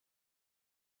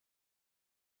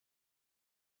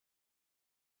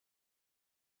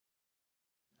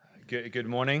Good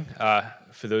morning.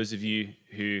 For those of you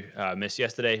who missed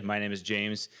yesterday, my name is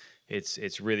James.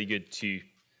 It's really good to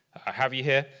have you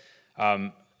here.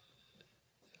 I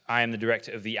am the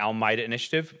director of the Almeida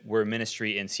Initiative. We're a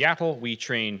ministry in Seattle. We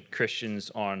train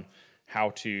Christians on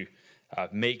how to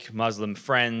make Muslim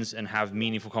friends and have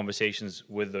meaningful conversations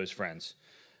with those friends.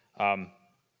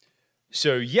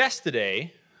 So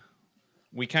yesterday,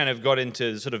 we kind of got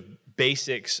into the sort of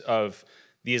basics of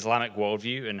the Islamic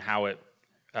worldview and how it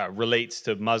relates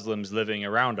to Muslims living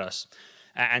around us.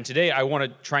 And today I want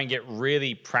to try and get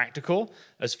really practical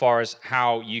as far as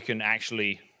how you can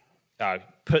actually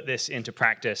put this into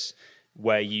practice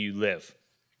where you live.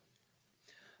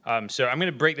 So I'm going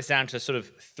to break this down to sort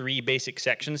of three basic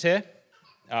sections here.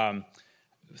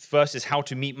 First is how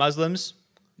to meet Muslims.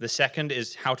 The second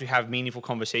is how to have meaningful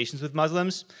conversations with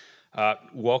Muslims. And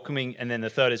then the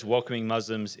third is welcoming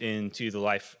Muslims into the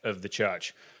life of the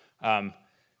church.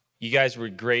 You guys were a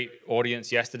great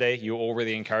audience yesterday. You were all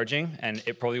really encouraging, and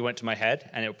it probably went to my head,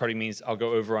 and it probably means I'll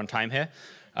go over on time here.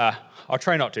 I'll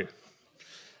try not to.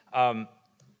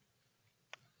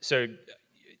 So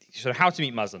how to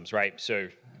meet Muslims, right? So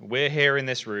we're here in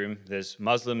this room. There's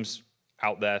Muslims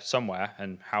out there somewhere,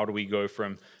 and how do we go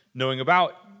from knowing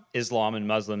about Islam and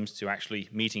Muslims to actually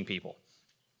meeting people?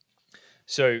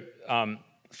 So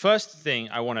first thing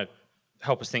I want to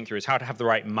help us think through is how to have the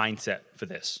right mindset for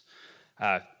this.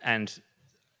 And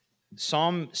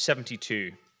Psalm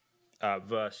 72,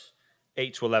 verse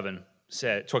 8 to 11,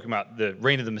 talking about the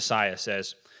reign of the Messiah,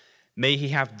 says, "May he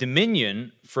have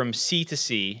dominion from sea to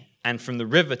sea and from the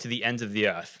river to the ends of the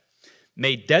earth.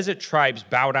 May desert tribes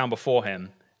bow down before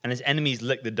him and his enemies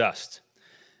lick the dust.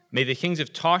 May the kings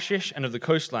of Tarshish and of the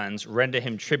coastlands render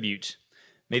him tribute.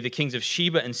 May the kings of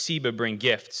Sheba and Seba bring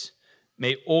gifts.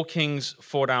 May all kings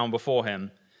fall down before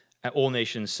him, and all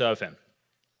nations serve him."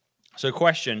 So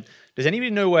question, does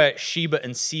anybody know where Sheba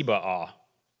and Seba are?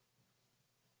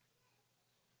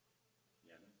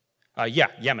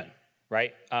 Yemen,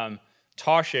 right?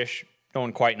 Tarshish, no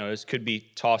one quite knows. Could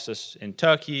be Tarsus in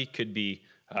Turkey, could be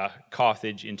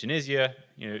Carthage in Tunisia.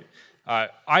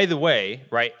 Either way,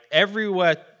 right?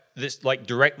 Everywhere that's like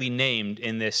directly named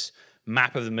in this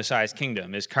map of the Messiah's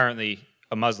kingdom is currently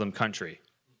a Muslim country,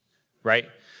 right?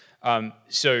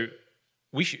 So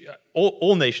we should,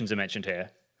 all nations are mentioned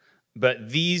here, but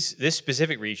this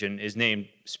specific region is named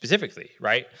specifically,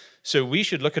 right? So we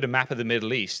should look at a map of the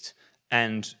Middle East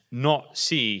and not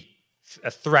see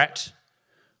a threat.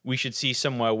 We should see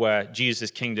somewhere where Jesus'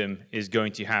 kingdom is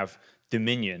going to have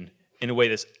dominion in a way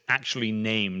that's actually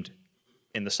named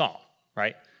in the psalm,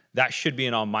 right? That should be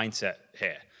in our mindset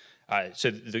here.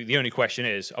 So the only question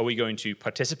is, are we going to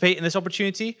participate in this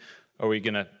opportunity, or are we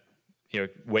going to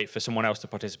wait for someone else to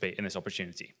participate in this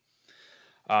opportunity?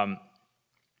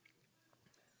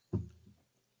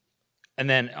 And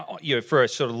then for a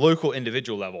sort of local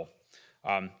individual level,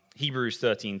 Hebrews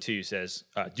 13:2 says,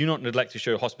 "Do not neglect to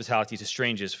show hospitality to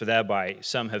strangers, for thereby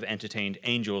some have entertained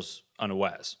angels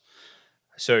unawares."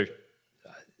 So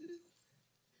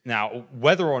now,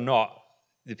 whether or not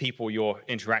the people you're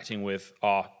interacting with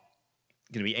are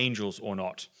going to be angels or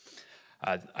not,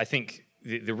 I think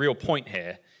the real point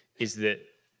here is that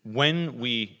when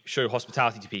we show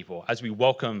hospitality to people, as we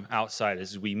welcome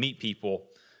outsiders, as we meet people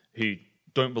who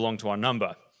don't belong to our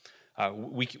number,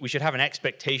 we should have an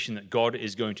expectation that God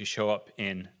is going to show up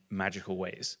in magical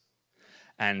ways.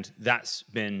 And that's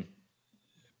been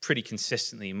pretty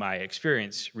consistently my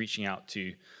experience reaching out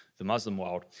to the Muslim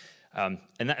world. And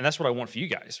that's what I want for you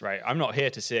guys, right? I'm not here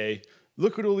to say,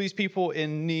 look at all these people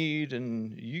in need,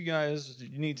 and you guys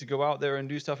need to go out there and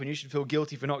do stuff, and you should feel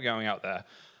guilty for not going out there.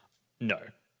 No.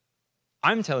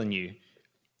 I'm telling you,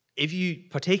 if you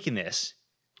partake in this,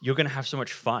 you're going to have so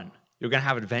much fun. You're going to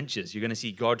have adventures. You're going to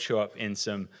see God show up in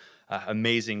some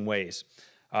amazing ways.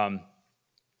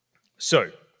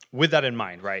 So with that in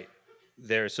mind, right,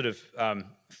 there are sort of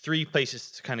three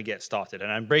places to kind of get started.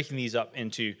 And I'm breaking these up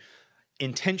into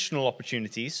intentional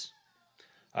opportunities,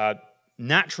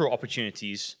 natural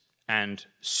opportunities, and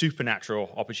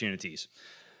supernatural opportunities.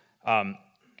 And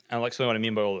I'll explain what I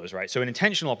mean by all those, right? So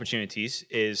intentional opportunities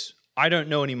is, I don't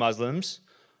know any Muslims.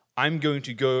 I'm going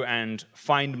to go and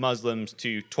find Muslims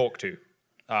to talk to.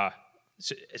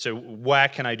 So where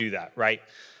can I do that, right?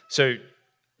 So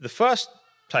the first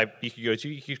type you could go to,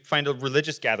 you could find a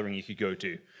religious gathering you could go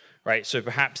to, right? So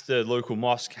perhaps the local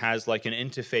mosque has like an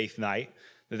interfaith night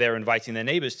that they're inviting their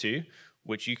neighbors to,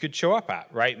 which you could show up at,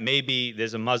 right? Maybe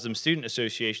there's a Muslim student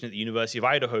association at the University of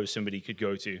Idaho somebody could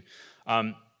go to.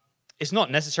 It's not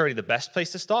necessarily the best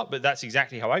place to start, but that's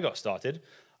exactly how I got started.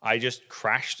 I just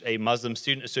crashed a Muslim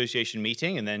student association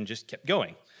meeting and then just kept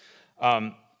going.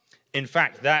 In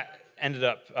fact, that ended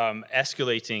up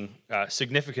escalating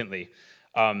significantly.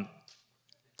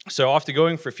 So after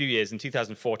going for a few years, in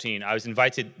 2014, I was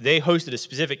invited. They hosted a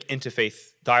specific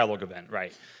interfaith dialogue event,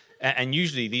 right? And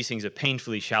usually these things are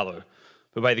painfully shallow.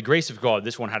 But by the grace of God,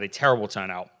 this one had a terrible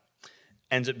turnout.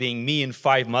 Ends up being me and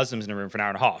 5 Muslims in a room for an hour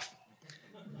and a half.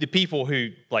 The people who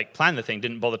planned the thing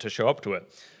didn't bother to show up to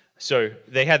it. So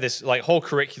they had this whole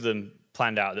curriculum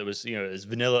planned out that was as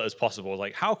vanilla as possible.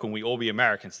 Like, how can we all be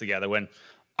Americans together when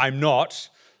I'm not,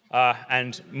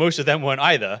 and most of them weren't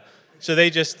either? So they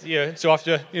just, so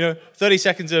after 30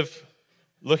 seconds of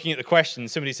looking at the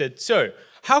questions, somebody said, "So,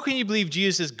 how can you believe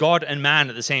Jesus is God and man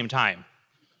at the same time?"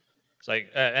 It's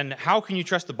like, and how can you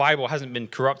trust the Bible hasn't been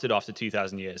corrupted after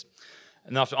 2,000 years?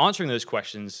 And after answering those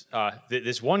questions,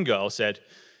 this one girl said,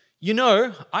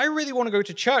 "I really want to go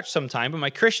to church sometime, but my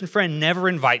Christian friend never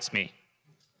invites me."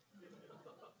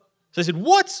 So I said,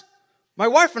 "What? My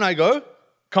wife and I go.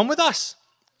 Come with us.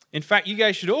 In fact, you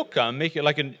guys should all come. Make it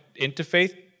like an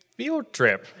interfaith field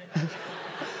trip."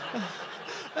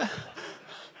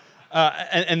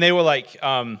 And they were like,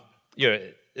 and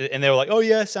they were like, "Oh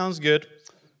yeah, sounds good."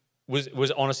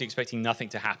 Was honestly expecting nothing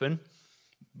to happen.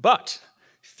 But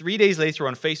 3 days later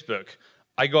on Facebook,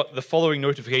 I got the following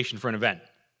notification for an event.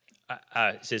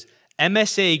 It says,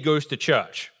 "MSA goes to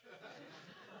church."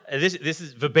 This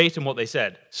is verbatim what they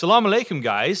said. "Salam alaikum,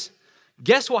 guys.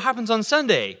 Guess what happens on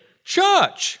Sunday?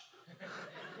 Church."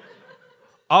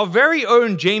 Our very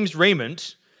own James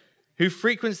Rayment, who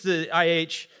frequents the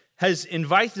IH, has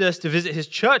invited us to visit his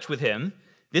church with him.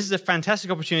 This is a fantastic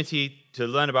opportunity to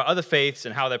learn about other faiths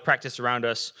and how they're practiced around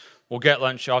us. We'll get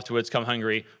lunch afterwards, come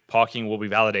hungry. Parking will be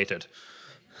validated.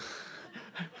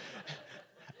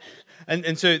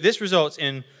 And so this results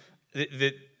in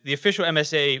the official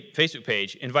MSA Facebook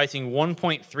page inviting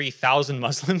 1.3 thousand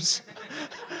Muslims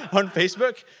on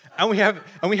Facebook, and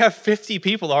we have 50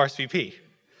 people RSVP.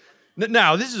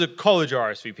 Now, this is a college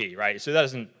RSVP, right? So that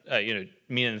doesn't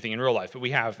mean anything in real life. But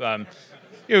we have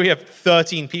we have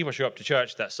 13 people show up to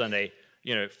church that Sunday,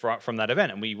 from that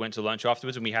event, and we went to lunch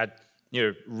afterwards, and we had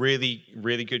really,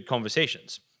 really good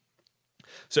conversations.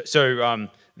 So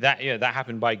that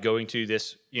happened by going to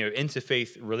this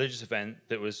interfaith religious event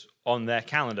that was on their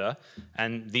calendar,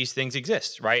 and these things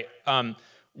exist, right?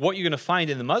 What you're going to find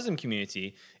in the Muslim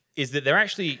community is that they're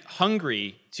actually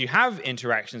hungry to have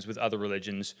interactions with other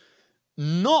religions,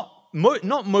 not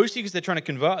mostly because they're trying to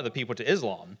convert other people to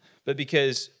Islam, but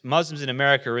because Muslims in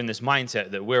America are in this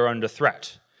mindset that we're under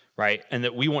threat, right? And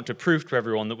that we want to prove to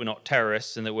everyone that we're not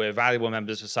terrorists and that we're valuable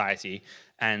members of society.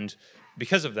 And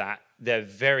because of that, they're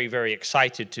very, very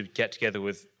excited to get together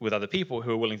with other people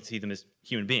who are willing to see them as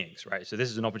human beings, right? So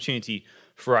this is an opportunity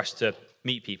for us to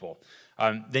meet people.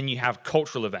 Then you have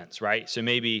cultural events, right? So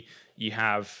maybe you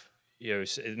have,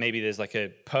 maybe there's like a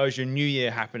Persian New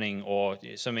Year happening, or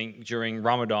something during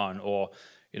Ramadan, or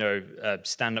a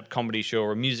stand-up comedy show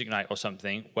or a music night or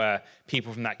something where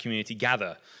people from that community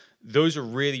gather. Those are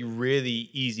really, really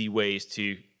easy ways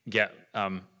to get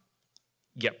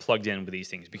plugged in with these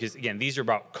things, because again, these are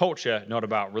about culture, not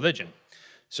about religion.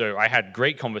 So I had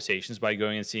great conversations by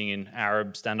going and seeing an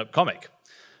Arab stand-up comic,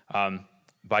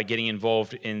 by getting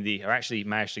involved in I actually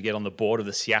managed to get on the board of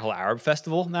the Seattle Arab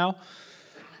Festival now.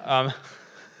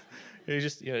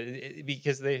 Just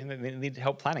because they need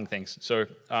help planning things. So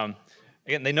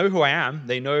again, they know who I am.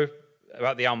 They know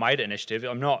about the Al-Maida initiative.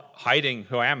 I'm not hiding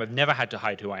who I am. I've never had to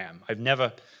hide who I am. I've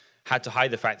never had to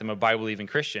hide the fact that I'm a Bible-believing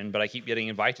Christian, but I keep getting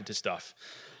invited to stuff.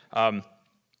 And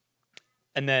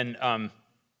then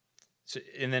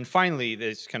finally,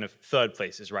 there's kind of third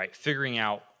places, right? Figuring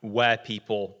out where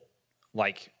people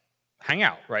hang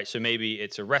out, right? So maybe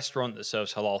it's a restaurant that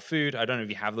serves halal food. I don't know if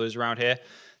you have those around here.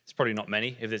 There's probably not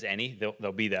many. If there's any,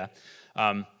 they'll be there.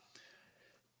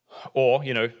 Or,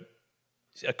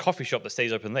 a coffee shop that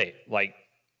stays open late, like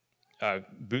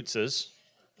Boots's.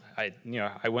 I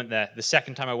went there, the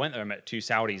second time I went there, I met 2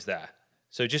 Saudis there.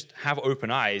 So just have open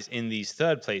eyes in these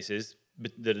third places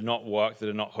that are not work, that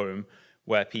are not home,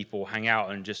 where people hang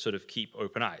out, and just sort of keep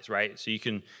open eyes, right? So you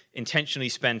can intentionally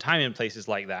spend time in places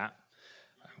like that,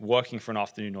 working for an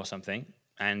afternoon or something,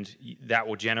 and that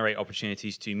will generate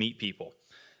opportunities to meet people.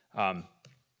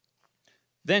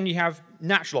 Then you have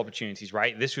natural opportunities,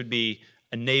 right? This would be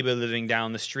a neighbor living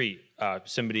down the street,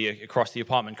 somebody across the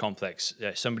apartment complex,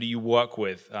 somebody you work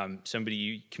with, somebody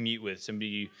you commute with, somebody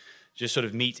you just sort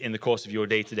of meet in the course of your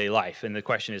day-to-day life. And the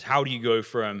question is, how do you go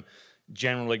from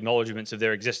general acknowledgements of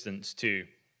their existence to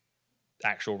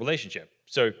actual relationship?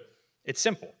 So it's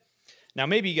simple. Now,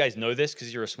 maybe you guys know this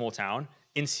because you're a small town.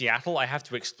 In Seattle, I have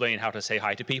to explain how to say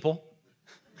hi to people.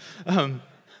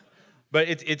 But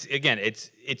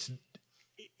it's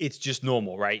it's just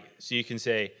normal, right? So you can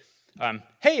say,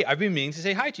 hey, I've been meaning to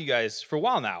say hi to you guys for a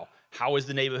while now. How is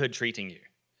the neighborhood treating you?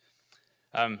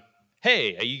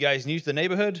 Hey, are you guys new to the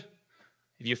neighborhood?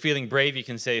 If you're feeling brave, you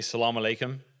can say salam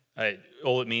alaikum.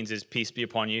 All it means is peace be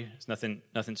upon you. It's nothing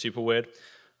super weird.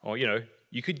 Or,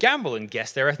 you could gamble and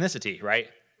guess their ethnicity, right?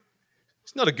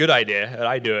 It's not a good idea, and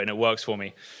I do it, and it works for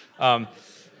me.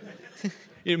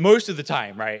 Most of the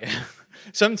time, right?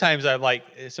 Sometimes people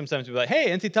be like, hey,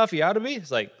 Inti Tafi Arabi?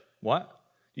 It's like, what?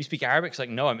 Do you speak Arabic? It's like,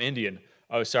 no, I'm Indian.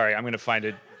 Oh, sorry, I'm going to find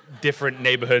a different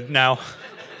neighborhood now.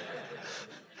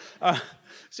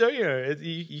 So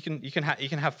you can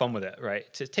have fun with it,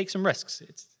 right? To take some risks,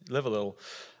 live a little.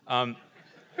 And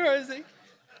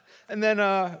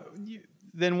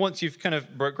then once you've kind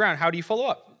of broke ground, how do you follow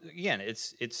up? Again,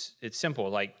 it's simple.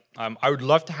 Like I would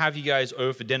love to have you guys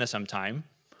over for dinner sometime.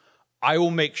 I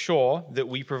will make sure that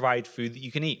we provide food that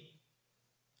you can eat.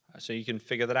 So you can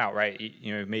figure that out, right?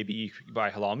 Maybe you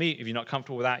buy halal meat. If you're not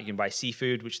comfortable with that, you can buy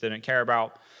seafood, which they don't care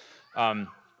about.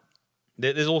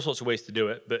 There's all sorts of ways to do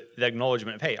it, but the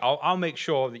acknowledgement of, hey, I'll make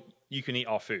sure that you can eat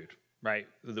our food, right?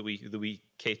 That we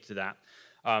cater to that.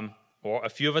 Or a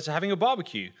few of us are having a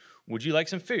barbecue. Would you like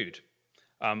some food?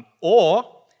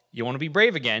 Or you want to be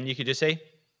brave again, you could just say,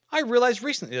 I realized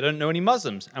recently I don't know any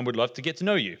Muslims and would love to get to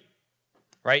know you,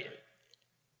 right?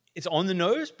 It's on the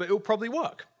nose, but it will probably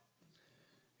work.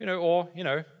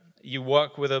 You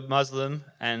work with a Muslim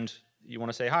and you want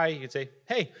to say hi, you could say,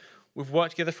 hey, we've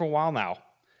worked together for a while now.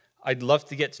 I'd love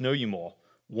to get to know you more.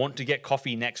 Want to get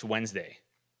coffee next Wednesday?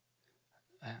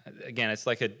 Again, it's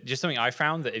like just something I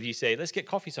found that if you say, let's get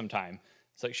coffee sometime,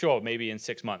 it's like, sure, maybe in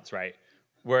 6 months, right?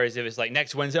 Whereas if it's like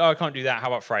next Wednesday, oh, I can't do that. How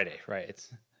about Friday, right?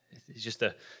 It's just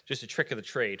a trick of the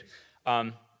trade.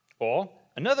 Or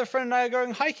another friend and I are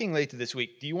going hiking later this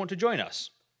week. Do you want to join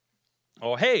us?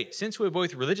 Or hey, since we're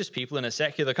both religious people in a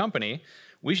secular company,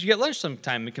 we should get lunch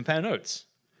sometime and compare notes.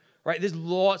 Right? There's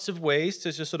lots of ways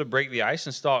to just sort of break the ice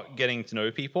and start getting to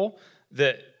know people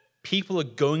that people are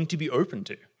going to be open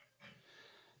to.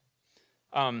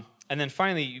 And then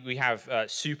finally, we have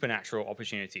supernatural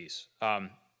opportunities.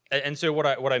 And so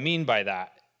what I mean by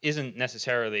that isn't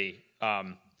necessarily,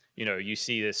 you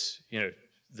see this,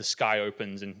 the sky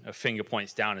opens and a finger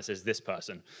points down and says this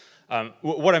person.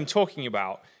 What I'm talking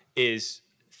about is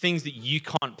things that you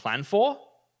can't plan for,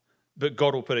 but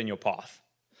God will put in your path.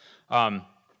 And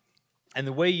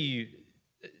the way you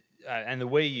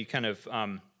kind of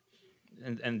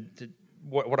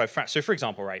what I found. So, for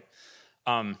example, right.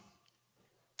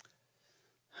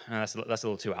 That's a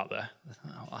little too out there.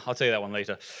 I'll tell you that one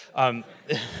later.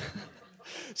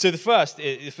 So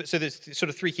there's sort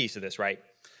of 3 keys to this, right?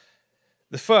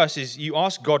 The first is you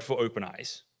ask God for open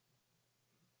eyes.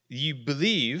 You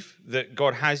believe that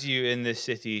God has you in this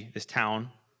city, this town,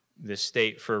 this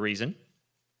state for a reason.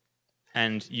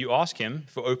 And you ask him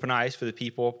for open eyes for the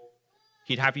people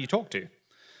he'd have you talk to.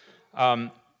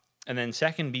 And then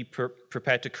second, be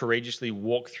prepared to courageously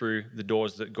walk through the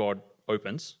doors that God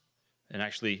opens and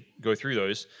actually go through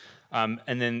those.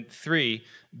 And then 3,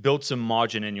 build some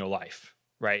margin in your life,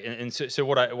 right? And so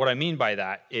what I mean by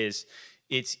that is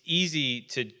it's easy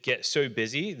to get so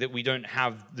busy that we don't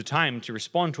have the time to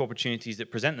respond to opportunities that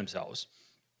present themselves.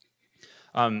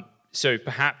 So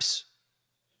perhaps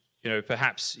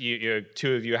you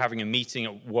 2 of you are having a meeting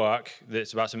at work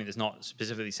that's about something that's not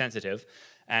specifically sensitive,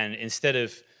 and instead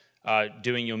of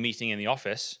doing your meeting in the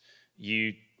office,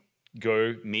 you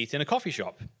go meet in a coffee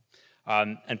shop.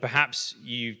 And perhaps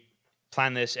you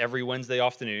plan this every Wednesday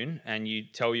afternoon, and you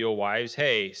tell your wives,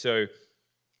 hey, so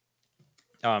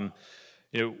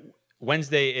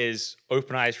Wednesday is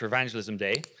Open Eyes for Evangelism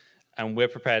Day, and we're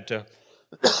preparing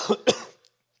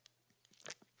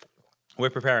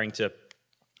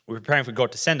for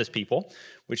God to send us people,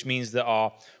 which means that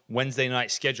our Wednesday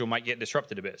night schedule might get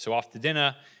disrupted a bit. So after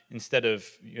dinner, instead of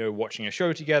watching a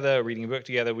show together, reading a book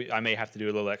together, I may have to do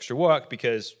a little extra work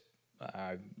because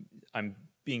I'm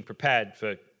being prepared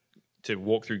to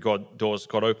walk through doors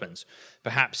God opens.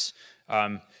 Perhaps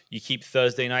you keep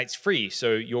Thursday nights free,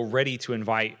 so you're ready to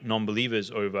invite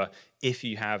non-believers over if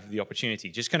you have the opportunity.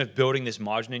 Just kind of building this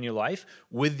margin in your life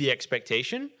with the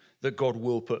expectation that God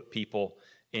will put people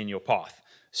in your path.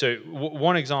 So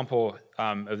one example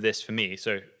of this for me,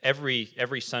 so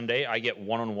every Sunday I get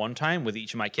one-on-one time with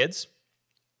each of my kids.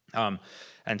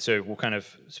 And so we'll kind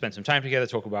of spend some time together,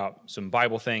 talk about some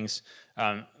Bible things.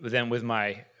 But then with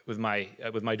my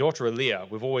daughter Aaliyah,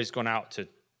 we've always gone out to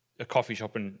a coffee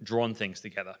shop and drawn things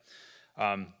together.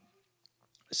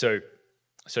 So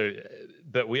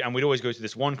we'd always go to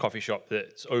this one coffee shop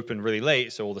that's open really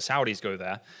late, so all the Saudis go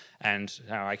there, and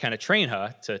I kind of train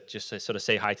her to just sort of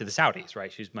say hi to the Saudis,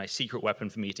 right? She's my secret weapon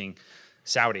for meeting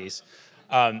Saudis.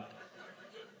 And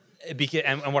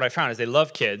what I found is they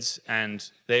love kids, and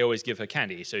they always give her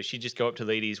candy. So she'd just go up to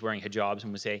ladies wearing hijabs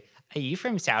and would say, "Are you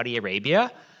from Saudi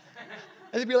Arabia?"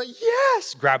 And they'd be like,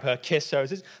 "Yes!" Grab her, kiss her,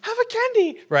 says, "Have a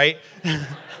candy," right?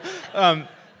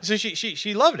 So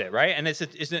she loved it, right? And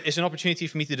it's an opportunity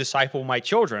for me to disciple my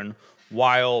children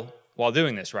while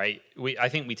doing this, right? I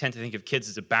think we tend to think of kids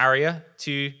as a barrier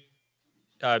to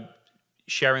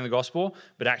sharing the gospel,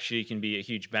 but actually can be a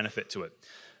huge benefit to it.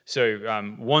 So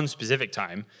one specific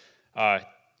time,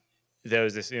 there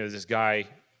was this guy,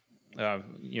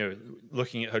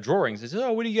 looking at her drawings. He says,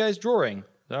 "Oh, what are you guys drawing?"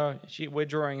 We're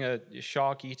drawing a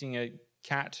shark eating a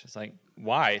cat. It's like,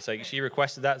 why? It's like, she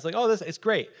requested that. It's like, oh, it's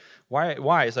great.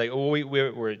 Why? It's like, oh,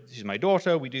 she's my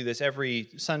daughter. We do this every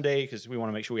Sunday because we want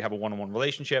to make sure we have a one-on-one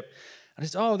relationship. And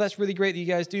it's, oh, that's really great that you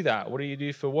guys do that. What do you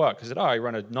do for work? I said, I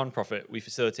run a nonprofit. We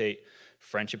facilitate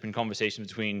friendship and conversation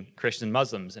between Christians and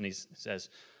Muslims. And he says,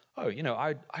 oh,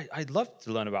 I'd love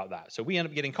to learn about that. So we end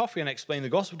up getting coffee, and I explain the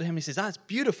gospel to him. He says, that's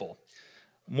beautiful.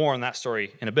 More on that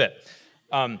story in a bit.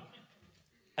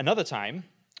 Another time,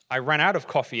 I ran out of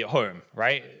coffee at home,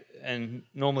 right? And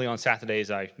normally on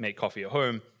Saturdays, I make coffee at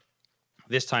home.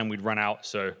 This time we'd run out,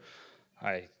 so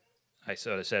I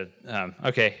sort of said,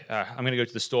 okay, I'm going to go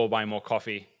to the store, buy more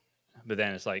coffee. But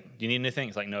then it's like, do you need anything?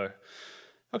 It's like, no.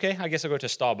 Okay, I guess I'll go to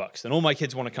Starbucks. Then all my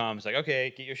kids want to come. It's like,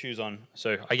 okay, get your shoes on.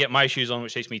 So I get my shoes on,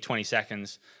 which takes me 20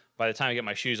 seconds. By the time I get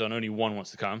my shoes on, only one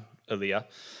wants to come, Aaliyah.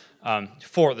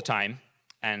 4 at the time.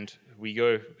 And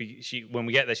when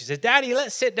we get there, she says, Daddy,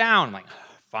 let's sit down. I'm like,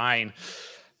 fine.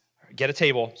 Get a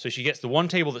table. So she gets the one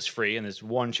table that's free, and there's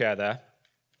one chair there.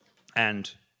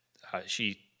 And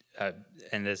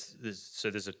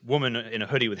there's a woman in a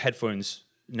hoodie with headphones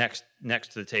next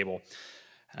to the table.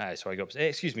 So I go up, hey,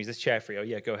 excuse me, is this chair free? Oh,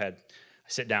 yeah, go ahead. I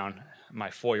sit down. My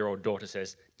 4-year-old daughter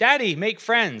says, Daddy, make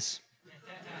friends.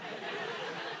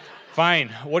 Fine.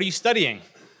 What are you studying?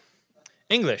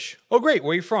 English. Oh, great.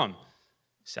 Where are you from?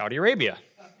 Saudi Arabia.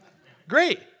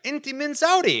 Great. Inti min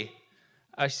Saudi.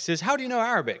 She says, how do you know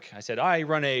Arabic? I said, I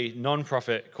run a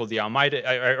non-profit called the Al-Maida.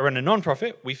 I run a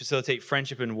non-profit. We facilitate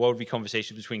friendship and worldview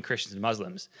conversations between Christians and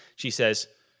Muslims. She says,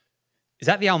 is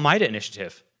that the Al-Maida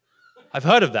initiative? I've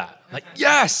heard of that. I'm like,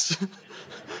 yes!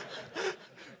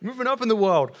 Moving up in the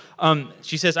world.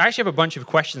 She says, I actually have a bunch of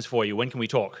questions for you. When can we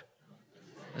talk?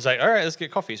 I was like, all right, let's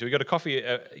get coffee. So we got a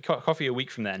coffee a week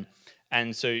from then.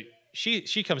 And so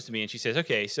she comes to me and she says,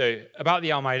 okay, so about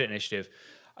the Al-Maida initiative,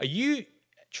 are you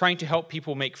trying to help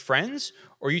people make friends,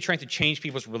 or are you trying to change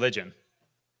people's religion?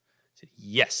 I said,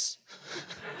 yes.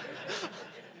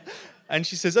 And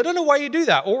she says, I don't know why you do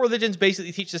that. All religions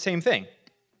basically teach the same thing.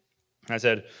 And I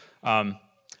said,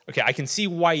 okay, I can see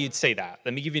why you'd say that.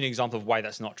 Let me give you an example of why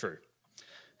that's not true.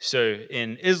 So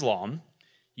in Islam,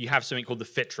 you have something called the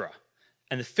fitra.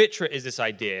 And the fitra is this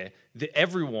idea that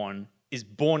everyone is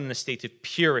born in a state of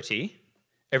purity.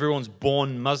 Everyone's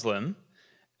born Muslim.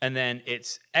 And then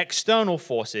it's external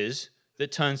forces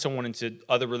that turn someone into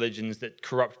other religions that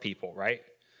corrupt people, right?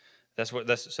 That's what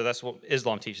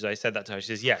Islam teaches. I said that to her. She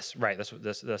says, yes, right,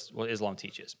 that's what Islam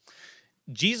teaches.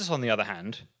 Jesus, on the other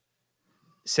hand,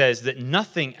 says that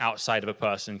nothing outside of a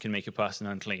person can make a person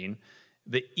unclean.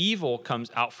 The evil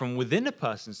comes out from within a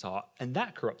person's heart, and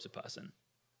that corrupts a person.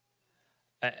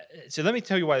 So let me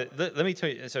tell you why. Let me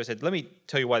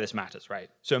tell you why this matters,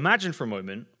 right? So imagine for a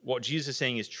moment what Jesus is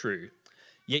saying is true.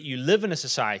 Yet you live in a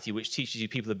society which teaches you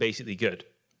people are basically good.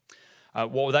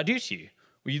 What would that do to you?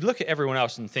 Well, you'd look at everyone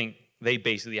else and think they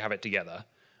basically have it together.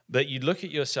 But you'd look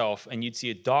at yourself and you'd see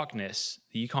a darkness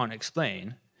that you can't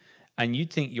explain, and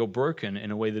you'd think you're broken in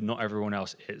a way that not everyone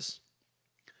else is.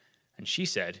 And she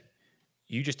said,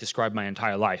 you just described my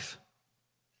entire life.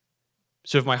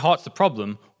 So if my heart's the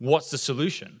problem, what's the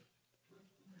solution?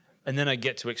 And then I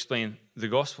get to explain the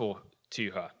gospel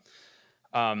to her.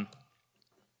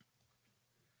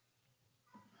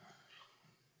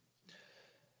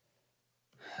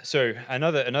 So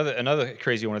another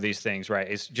crazy one of these things, right,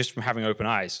 is just from having open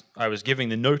eyes. I was giving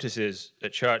the notices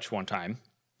at church one time,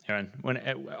 and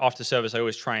after service, I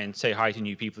always try and say hi to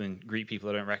new people and greet people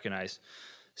I don't recognize.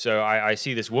 So I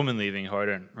see this woman leaving who I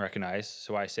don't recognize,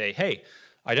 so I say, hey,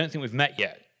 I don't think we've met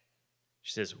yet.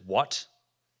 She says, what?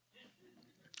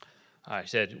 I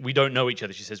said, we don't know each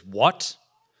other. She says, what?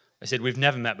 I said, we've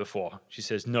never met before. She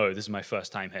says, no, this is my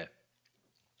first time here.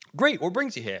 Great, what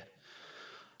brings you here?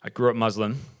 I grew up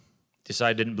Muslim,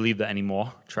 decided I didn't believe that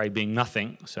anymore, tried being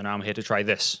nothing, so now I'm here to try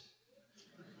this.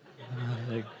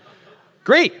 Like,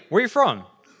 great, where are you from?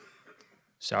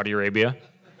 Saudi Arabia.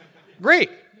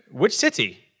 Great. Which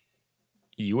city?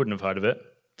 You wouldn't have heard of it.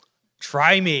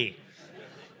 Try me.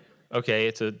 Okay,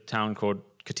 it's a town called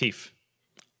Qatif.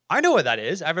 I know where that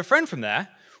is. I have a friend from there,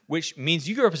 which means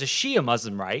you grew up as a Shia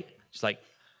Muslim, right? She's like,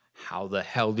 how the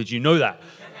hell did you know that?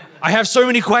 I have so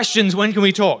many questions. When can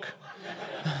we talk?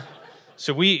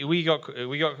 So we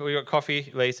got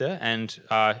coffee later, and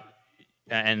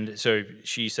so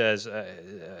she says,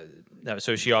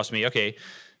 so she asked me, okay,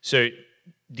 so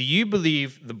do you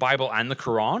believe the Bible and the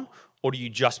Quran, or do you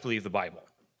just believe the Bible?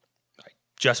 I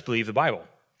just believe the Bible.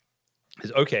 I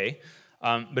said, okay,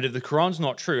 but if the Quran's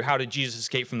not true, how did Jesus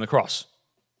escape from the cross?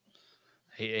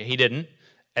 He didn't.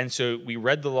 And so we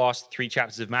read the last 3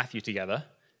 chapters of Matthew together,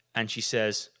 and she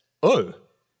says, oh,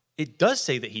 it does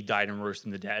say that he died and rose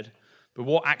from the dead, but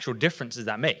what actual difference does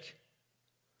that make?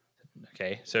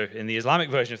 Okay, so in the Islamic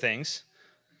version of things,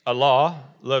 Allah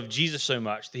loved Jesus so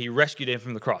much that he rescued him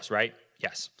from the cross, right?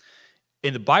 Yes.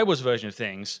 In the Bible's version of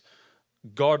things,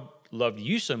 God loved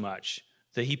you so much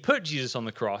that he put Jesus on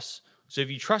the cross, so if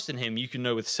you trust in him, you can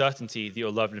know with certainty that you're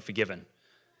loved and forgiven.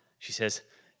 She says,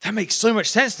 that makes so much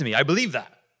sense to me. I believe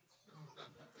that.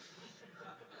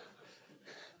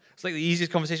 It's like the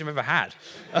easiest conversation I've ever had.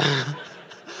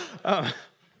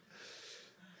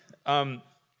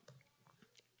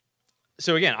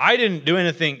 So again, I didn't do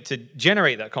anything to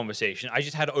generate that conversation. I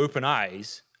just had open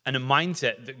eyes and a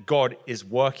mindset that God is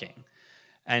working.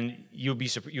 And you'll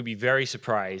be very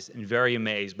surprised and very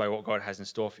amazed by what God has in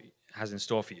store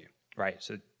for you, right?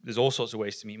 So there's all sorts of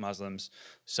ways to meet Muslims,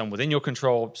 some within your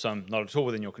control, some not at all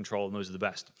within your control, and those are the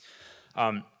best.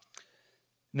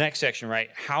 Next section, right?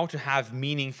 How to have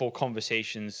meaningful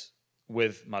conversations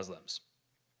with Muslims.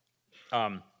 So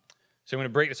I'm going to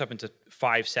break this up into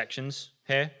 5 sections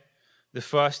here. The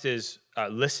first is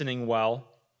listening well.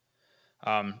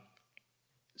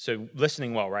 So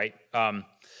listening well, right?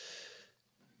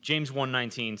 James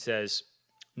 1:19 says,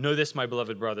 know this, my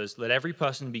beloved brothers, let every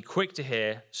person be quick to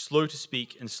hear, slow to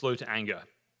speak, and slow to anger.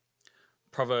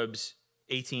 Proverbs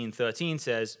 18:13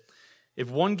 says, if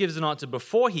one gives an answer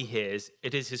before he hears,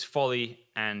 it is his folly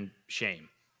and shame.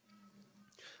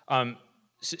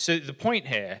 So the point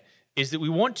here is that we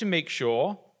want to make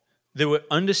sure that we're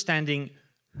understanding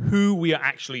who we are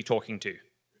actually talking to,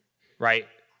 right?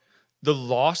 The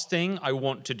last thing I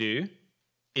want to do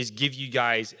is give you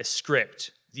guys a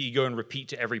script that you go and repeat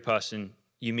to every person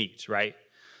you meet, right?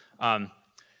 It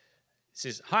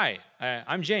says, hi,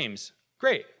 I'm James.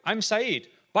 Great, I'm Saeed.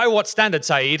 By what standard,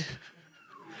 Saeed?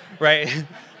 Right?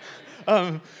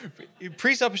 Being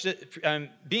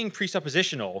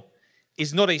presuppositional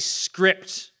is not a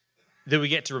script that we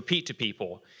get to repeat to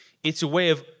people. It's a way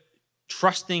of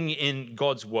trusting in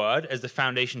God's word as the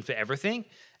foundation for everything,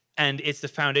 and it's the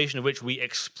foundation of which we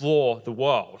explore the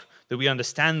world, that we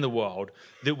understand the world,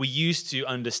 that we use to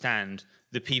understand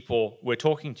the people we're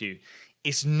talking to.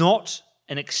 It's not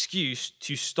an excuse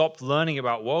to stop learning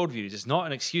about worldviews. It's not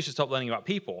an excuse to stop learning about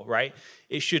people, right?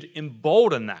 It should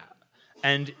embolden that.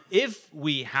 And if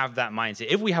we have that mindset,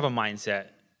 if we have a mindset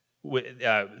with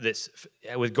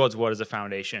God's word as a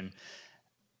foundation,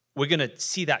 we're going to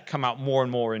see that come out more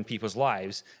and more in people's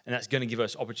lives, and that's going to give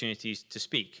us opportunities to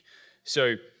speak.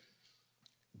 So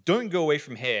don't go away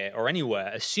from here or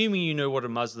anywhere assuming you know what a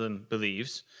Muslim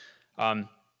believes.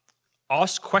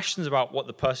 Ask questions about what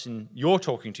the person you're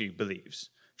talking to believes.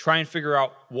 Try and figure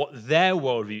out what their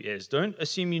worldview is. Don't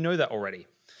assume you know that already.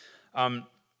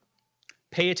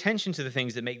 Pay attention to the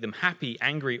things that make them happy,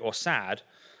 angry, or sad.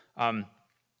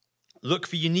 Look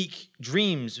for unique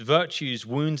dreams, virtues,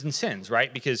 wounds, and sins,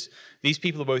 right? Because these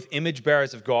people are both image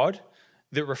bearers of God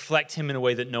that reflect him in a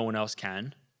way that no one else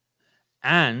can.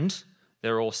 And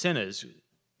they're all sinners,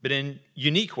 but in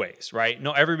unique ways, right?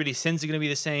 Not everybody's sins are going to be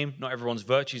the same. Not everyone's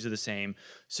virtues are the same.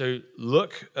 So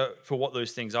look for what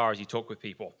those things are as you talk with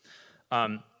people.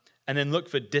 And then look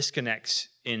for disconnects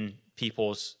in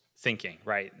people's thinking,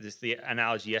 right? This is the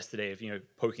analogy yesterday of,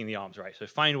 poking the arms, right? So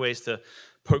find ways to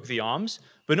poke the arms,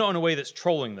 but not in a way that's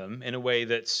trolling them, in a way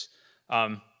that's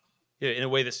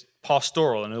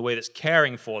pastoral, in a way that's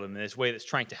caring for them, in a way that's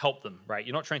trying to help them, right?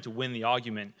 You're not trying to win the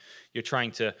argument. You're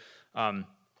trying to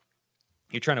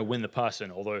win the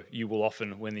person, although you will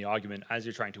often win the argument as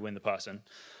you're trying to win the person.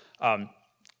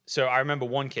 So I remember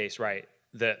one case, right,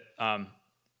 that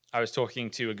I was talking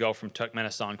to a girl from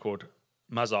Turkmenistan called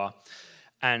Mazar,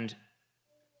 and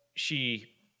she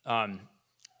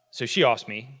asked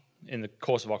me in the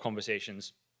course of our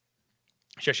conversations,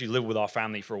 she actually lived with our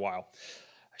family for a while.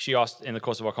 She asked in the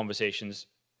course of our conversations,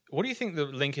 what do you think the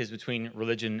link is between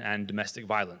religion and domestic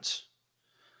violence?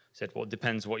 I said, well, it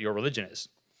depends what your religion is.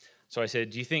 So I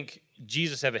said, do you think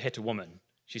Jesus ever hit a woman?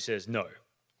 She says, no.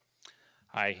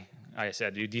 I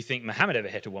said, do you think Muhammad ever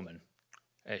hit a woman?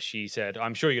 She said,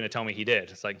 I'm sure you're going to tell me he did.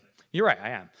 It's like, you're right, I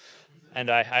am. And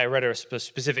I read her a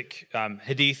specific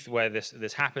hadith where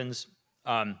this happens.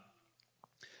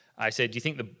 I said, do you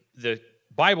think the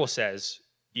Bible says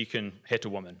you can hit a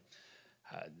woman?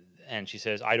 And she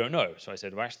says, I don't know. So I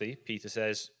said, well, actually, Peter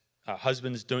says,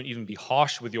 husbands, don't even be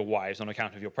harsh with your wives on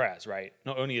account of your prayers, right?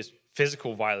 Not only is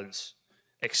physical violence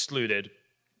excluded,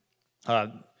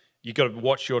 you got to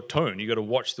watch your tone. You got to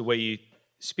watch the way you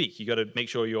speak. You got to make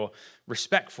sure you're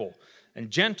respectful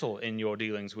and gentle in your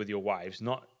dealings with your wives.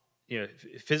 Not,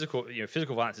 physical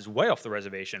violence is way off the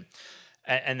reservation.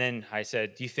 And then I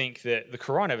said, do you think that the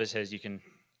Quran ever says you can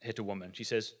hit a woman? She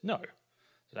says, no.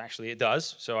 So actually, it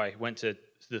does. So I went to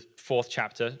the 4th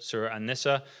chapter, Surah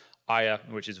An-Nisa, ayah,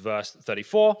 which is verse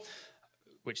 34,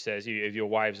 which says, if your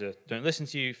wives don't listen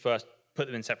to you, first put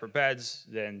them in separate beds,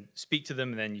 then speak to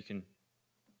them, and then you can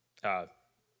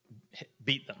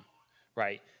beat them,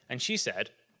 right? And she said,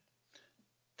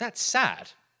 that's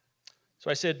sad. So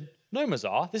I said, no,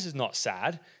 Mazar, this is not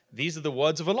sad. These are the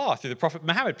words of Allah through the Prophet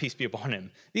Muhammad, peace be upon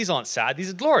him. These aren't sad, these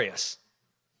are glorious.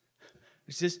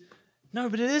 She says, no,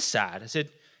 but it is sad. I said,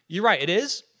 you're right, it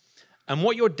is. And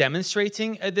what you're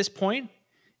demonstrating at this point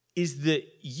is that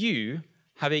you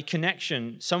have a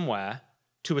connection somewhere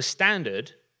to a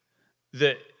standard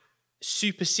that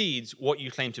supersedes what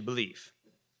you claim to believe.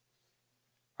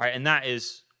 All right, and that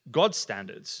is God's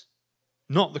standards,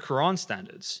 not the Quran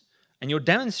standards. And you're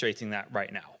demonstrating that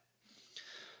right now.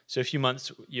 So a few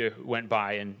months went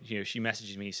by, and she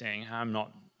messaged me saying, I'm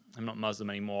not Muslim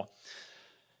anymore.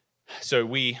 So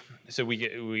we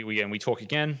talk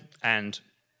again, and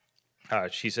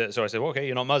she said, so I said, well, okay,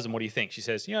 you're not Muslim, what do you think? She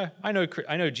says, yeah, I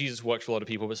know Jesus works for a lot of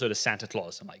people, but so does Santa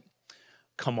Claus. I'm like,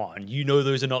 come on,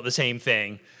 those are not the same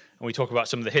thing. And we talk about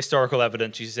some of the historical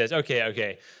evidence. She says,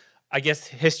 okay, I guess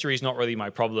history is not really my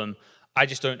problem. I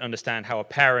just don't understand how a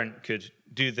parent could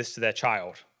do this to their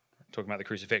child. Talking about the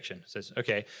crucifixion. Says,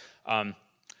 okay,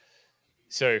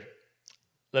 so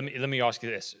let me ask you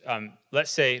this.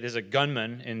 Let's say there's a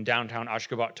gunman in downtown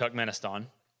Ashgabat, Turkmenistan,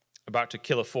 about to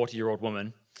kill a 40-year-old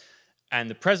woman, and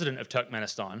the president of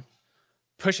Turkmenistan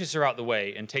pushes her out the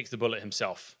way and takes the bullet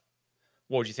himself.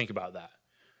 What would you think about that?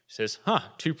 She says,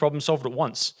 2 problems solved at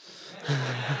once.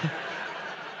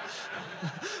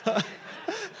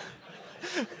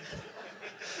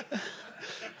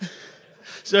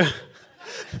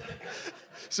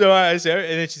 So I say,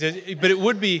 and then she says, but it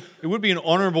would be an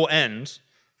honorable end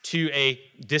to a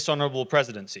dishonorable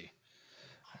presidency.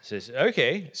 I says,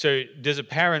 okay, so does a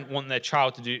parent want their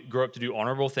child to grow up to do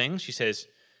honorable things? She says,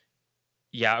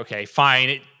 yeah, okay, fine.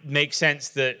 It makes sense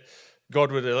that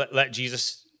God would let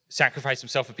Jesus sacrifice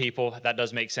himself for people. That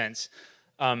does make sense.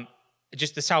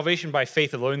 Just the salvation by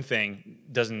faith alone thing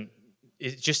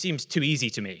it just seems too easy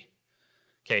to me.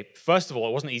 Okay, first of all,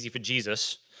 it wasn't easy for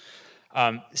Jesus.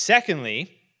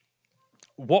 Secondly,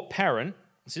 what parent,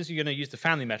 since you're going to use the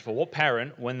family metaphor, what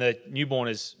parent, when the newborn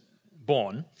is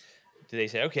born, do they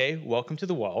say, okay, welcome to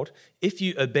the world. If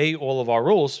you obey all of our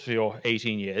rules for your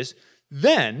 18 years,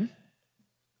 then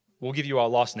we'll give you our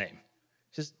last name.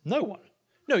 He says, no one.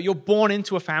 No, you're born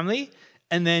into a family,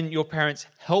 and then your parents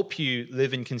help you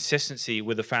live in consistency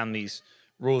with the family's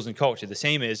rules and culture. The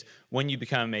same is when you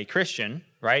become a Christian,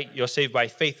 right? You're saved by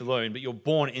faith alone, but you're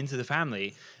born into the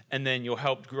family, and then you're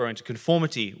helped grow into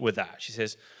conformity with that. She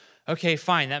says, okay,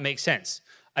 fine, that makes sense.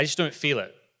 I just don't feel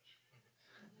it.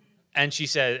 And she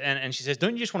said, and she says,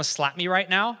 don't you just want to slap me right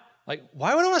now? Like,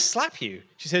 why would I want to slap you?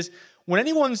 She says, when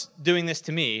anyone's doing this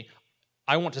to me,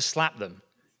 I want to slap them.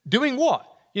 Doing what?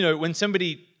 When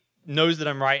somebody knows that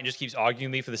I'm right and just keeps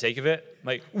arguing with me for the sake of it.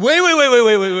 Like,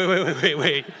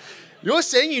 wait. You're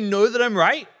saying you know that I'm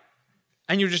right?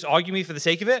 And you're just arguing me for the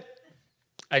sake of it?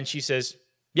 And she says,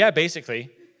 yeah, basically.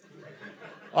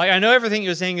 I know everything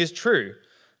you're saying is true.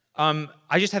 I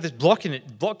just have this block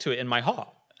to it in my heart.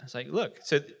 It's like, look,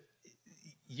 so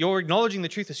you're acknowledging the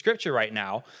truth of Scripture right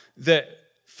now, that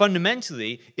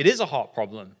fundamentally it is a heart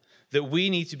problem, that we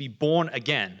need to be born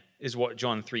again, is what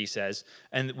John 3 says,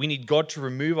 and we need God to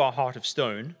remove our heart of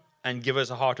stone and give us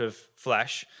a heart of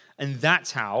flesh, and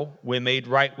that's how we're made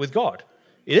right with God.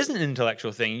 It isn't an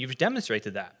intellectual thing. You've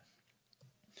demonstrated that.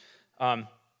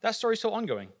 That story's still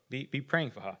ongoing. Be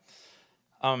praying for her.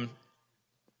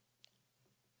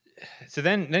 So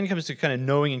then it comes to kind of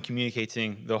knowing and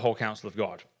communicating the whole counsel of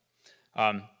God.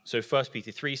 So 1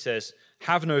 Peter 3 says,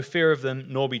 have no fear of them,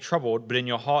 nor be troubled, but in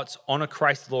your hearts honor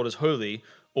Christ the Lord as holy,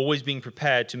 always being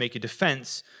prepared to make a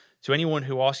defense to anyone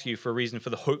who asks you for a reason for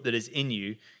the hope that is in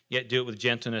you, yet do it with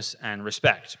gentleness and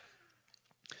respect.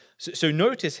 So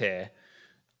notice here,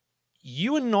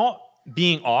 you are not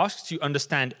being asked to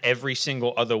understand every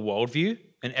single other worldview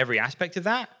and every aspect of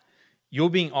that. You're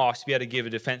being asked to be able to give a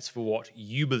defense for what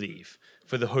you believe,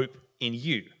 for the hope in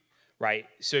you, right?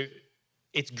 So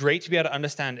it's great to be able to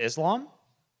understand Islam.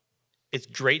 It's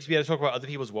great to be able to talk about other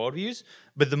people's worldviews,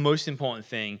 but the most important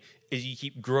thing is you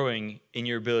keep growing in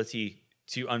your ability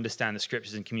to understand the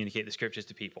scriptures and communicate the scriptures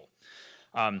to people.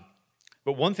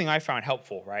 But one thing I found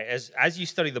helpful, right, as you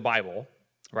study the Bible,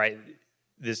 right,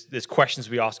 there's questions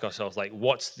we ask ourselves, like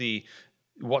what's the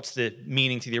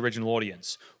meaning to the original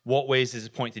audience? What ways does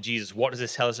it point to Jesus? What does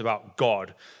this tell us about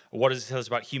God? What does it tell us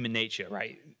about human nature,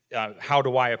 right? How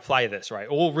do I apply this, right?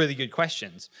 All really good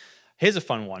questions. Here's a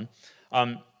fun one.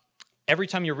 Every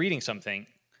time you're reading something,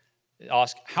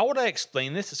 ask, how would I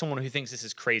explain this to someone who thinks this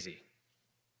is crazy?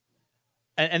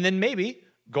 And then maybe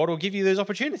God will give you those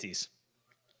opportunities.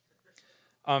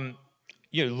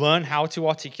 Learn how to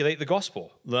articulate the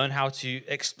gospel. Learn how to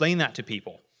explain that to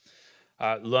people.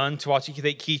 Learn to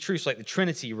articulate key truths like the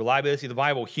Trinity, reliability of the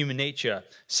Bible, human nature,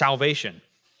 salvation.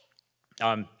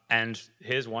 And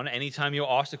here's one. Anytime you're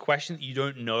asked a question that you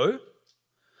don't know,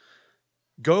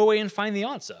 go away and find the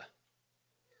answer.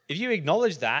 If you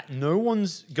acknowledge that, no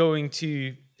one's going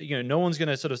to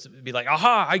sort of be like,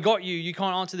 aha, I got you. You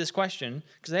can't answer this question,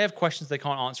 because they have questions they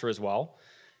can't answer as well.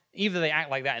 Either they act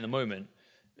like that in the moment,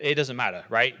 it doesn't matter,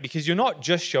 right? Because you're not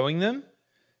just showing them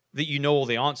that you know all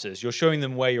the answers. You're showing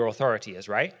them where your authority is,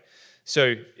 right?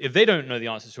 So if they don't know the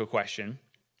answer to a question,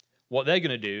 what they're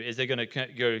going to do is they're going to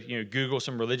go, Google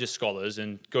some religious scholars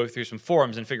and go through some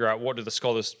forums and figure out what do the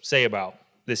scholars say about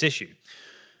this issue.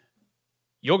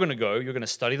 You're going to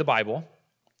study the Bible.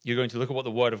 You're going to look at what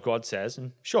the Word of God says,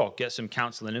 and sure, get some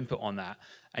counsel and input on that.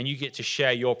 And you get to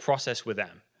share your process with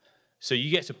them. So you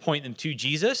get to point them to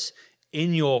Jesus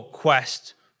in your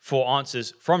quest for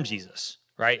answers from Jesus,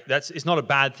 right? It's not a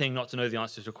bad thing not to know the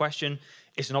answer to a question.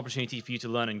 It's an opportunity for you to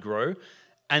learn and grow.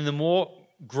 And the more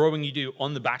growing you do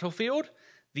on the battlefield,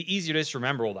 the easier it is to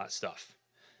remember all that stuff.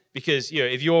 Because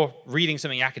if you're reading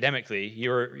something academically,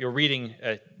 you're reading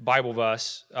a Bible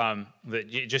verse that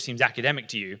it just seems academic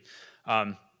to you,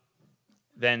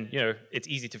 then it's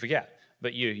easy to forget.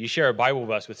 But you share a Bible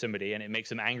verse with somebody and it makes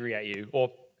them angry at you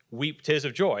or weep tears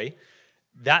of joy,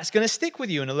 that's going to stick with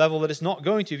you in a level that it's not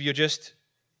going to if you're just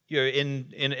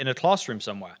in a classroom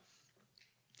somewhere.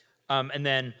 And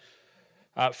then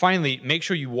finally, make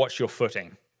sure you watch your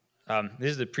footing.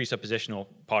 This is the presuppositional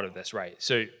part of this, right?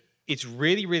 So it's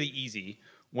really, really easy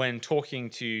when talking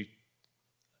to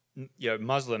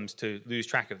Muslims to lose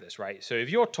track of this, right? So if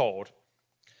you're told,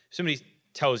 somebody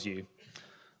tells you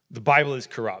the Bible is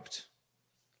corrupt,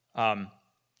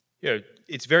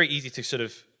 it's very easy to sort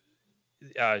of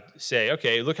say,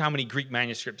 okay, look how many Greek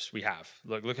manuscripts we have.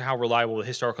 Look at how reliable the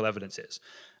historical evidence is.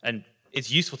 And it's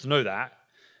useful to know that.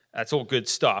 That's all good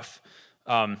stuff.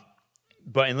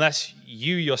 But unless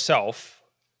you yourself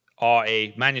are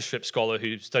a manuscript scholar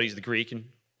who studies the Greek, and,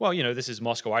 this is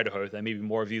Moscow, Idaho, there may be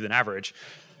more of you than average.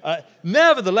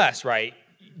 Nevertheless, right,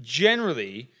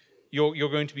 generally, you're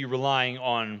going to be relying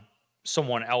on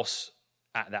someone else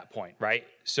at that point, right?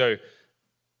 So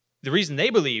the reason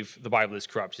they believe the Bible is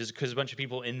corrupt is because a bunch of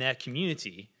people in their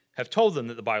community have told them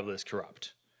that the Bible is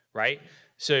corrupt, right?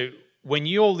 So when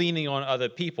you're leaning on other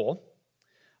people,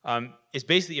 it's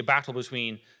basically a battle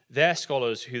between their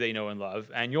scholars who they know and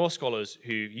love and your scholars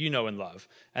who you know and love.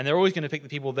 And they're always going to pick the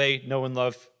people they know and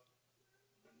love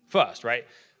first, right?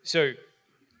 So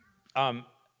I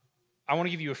want to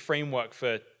give you a framework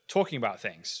for talking about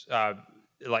things,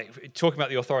 like talking about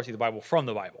the authority of the Bible from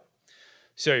the Bible.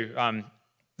 So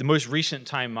the most recent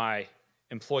time I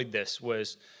employed this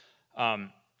was about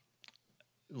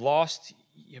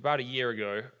a year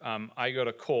ago. I got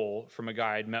a call from a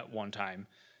guy I'd met one time.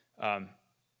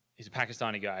 He's a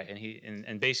Pakistani guy,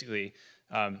 and basically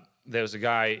there was a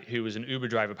guy who was an Uber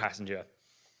driver passenger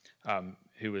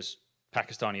who was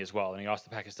Pakistani as well, and he asked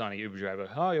the Pakistani Uber driver,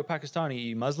 "Oh, you're Pakistani, are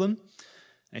you Muslim?"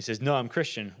 And he says, "No, I'm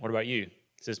Christian. What about you?"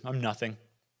 He says, "I'm nothing."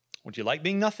 "Would you like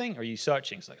being nothing? Or are you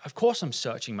searching?" He's like, "Of course I'm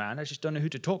searching, man. I just don't know who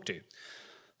to talk to."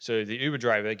 So the Uber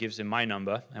driver gives him my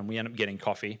number, and we end up getting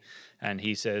coffee. And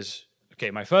he says,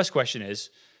 "Okay, my first question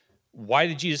is, why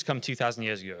did Jesus come 2,000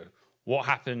 years ago? What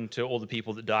happened to all the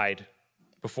people that died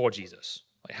before Jesus?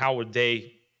 Like, how would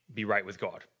they be right with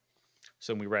God?"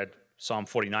 So we read Psalm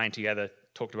 49 together,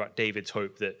 talked about David's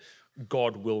hope that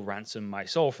God will ransom my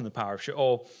soul from the power of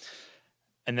Sheol.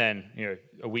 And then,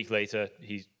 a week later,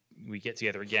 we get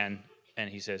together again, and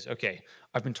he says, "Okay,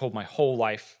 I've been told my whole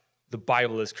life the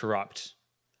Bible is corrupt.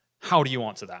 How do you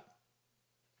answer that?"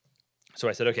 So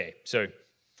I said, okay, so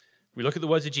we look at the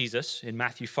words of Jesus in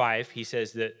Matthew 5. He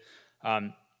says that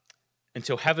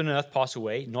until heaven and earth pass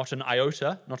away, not an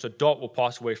iota, not a dot will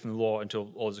pass away from the law until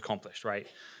all is accomplished, right?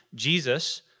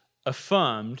 Jesus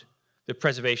affirmed the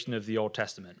preservation of the Old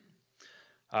Testament.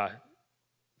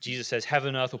 Jesus says, heaven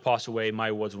and earth will pass away,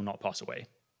 my words will not pass away.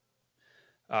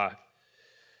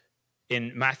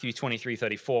 In Matthew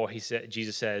 23:34,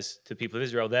 Jesus says to the people of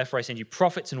Israel, therefore I send you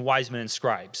prophets and wise men and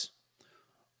scribes.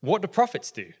 What do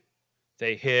prophets do?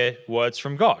 They hear words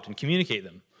from God and communicate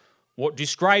them. What do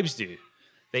scribes do?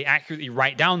 They accurately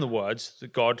write down the words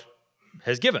that God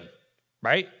has given,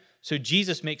 right? So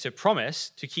Jesus makes a promise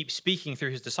to keep speaking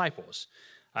through his disciples.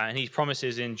 And he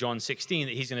promises in John 16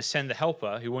 that he's going to send the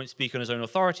helper who won't speak on his own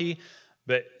authority,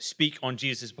 but speak on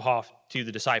Jesus' behalf to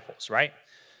the disciples, right?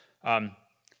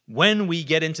 When we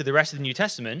get into the rest of the New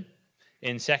Testament,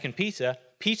 in 2 Peter,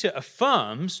 Peter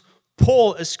affirms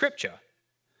Paul as Scripture.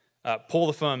 Paul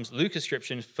affirms Luke as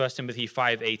Scripture in 1 Timothy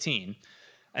 5:18.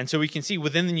 And so we can see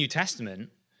within the New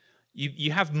Testament,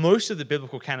 you have most of the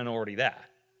biblical canon already there.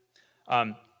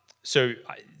 So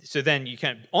then you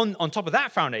can, on top of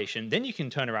that foundation, then you can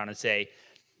turn around and say,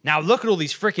 now look at all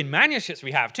these freaking manuscripts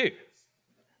we have too,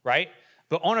 right?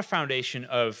 But on a foundation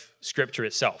of Scripture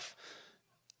itself.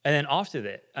 And then after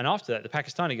that, the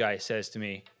Pakistani guy says to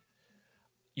me,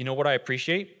 you know what I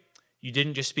appreciate? You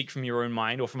didn't just speak from your own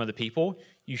mind or from other people.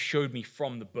 You showed me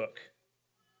from the book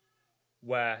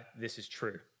where this is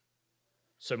true.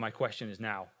 So my question is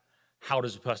now, how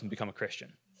does a person become a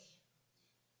Christian?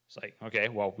 It's like, okay,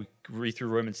 well, we read through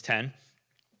Romans 10,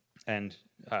 and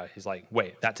he's like,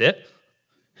 wait, that's it?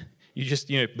 You just,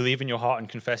 believe in your heart and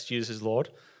confess Jesus as Lord?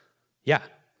 Yeah.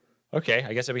 Okay,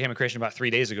 I guess I became a Christian about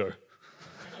 3 days ago.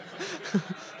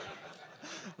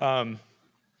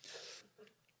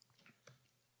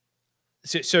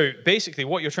 So basically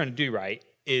what you're trying to do, right,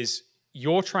 is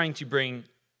you're trying to bring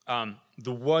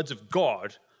the words of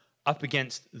God up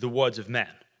against the words of men,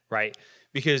 right?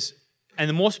 And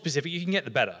the more specific you can get,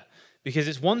 the better. Because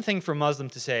it's one thing for a Muslim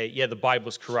to say, yeah, the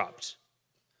Bible's corrupt.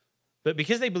 But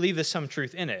because they believe there's some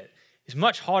truth in it, it's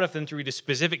much harder for them to read a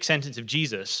specific sentence of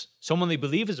Jesus, someone they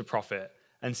believe is a prophet,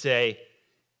 and say,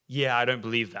 yeah, I don't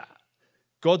believe that.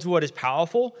 God's word is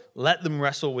powerful. Let them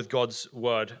wrestle with God's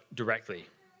word directly.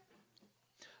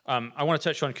 I want to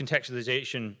touch on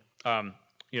contextualization,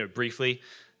 briefly.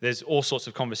 There's all sorts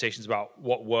of conversations about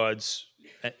what words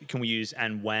can we use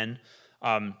and when.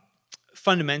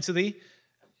 Fundamentally,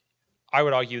 I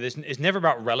would argue this is never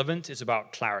about relevant, it's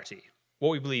about clarity. What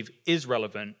we believe is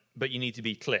relevant, but you need to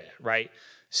be clear, right?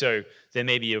 So there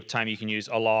may be a time you can use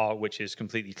Allah, which is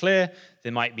completely clear.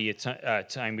 There might be a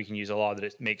time we can use Allah that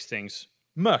it makes things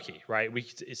murky, right?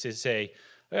 It's to say,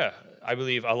 yeah, I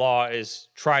believe Allah is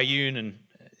triune and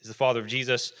is the father of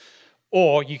Jesus.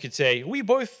 Or you could say, we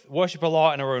both worship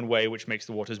Allah in our own way, which makes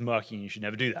the waters murky, and you should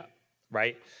never do that,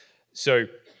 right? So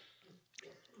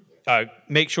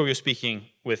make sure you're speaking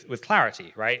with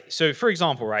clarity, right? So for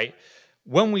example, right,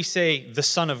 when we say the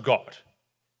Son of God,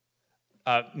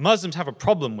 Muslims have a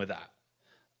problem with that.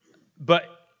 But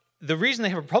the reason they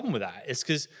have a problem with that is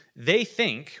because they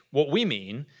think what we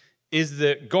mean is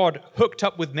that God hooked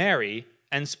up with Mary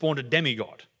and spawned a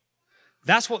demigod.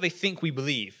 That's what they think we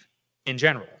believe in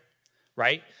general,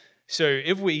 right? So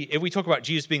if we talk about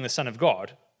Jesus being the Son of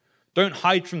God, don't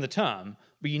hide from the term,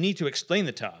 but you need to explain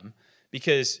the term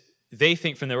because they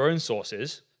think from their own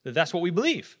sources that that's what we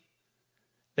believe.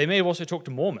 They may have also talked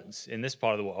to Mormons in this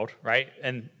part of the world, right?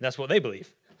 And that's what they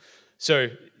believe. So,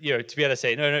 to be able to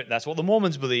say, no, that's what the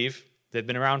Mormons believe. They've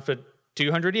been around for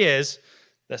 200 years.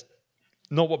 That's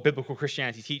not what biblical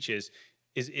Christianity teaches.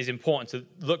 Is important to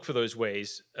look for those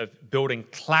ways of building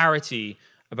clarity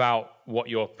about what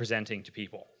you're presenting to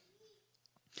people.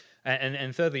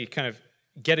 And thirdly, kind of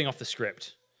getting off the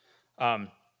script.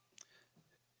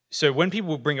 So when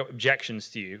people bring up objections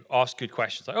to you, ask good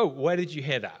questions. Like, oh, where did you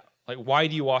hear that? Like, why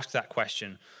do you ask that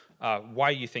question?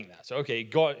 Why do you think that? So, okay,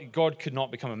 God could not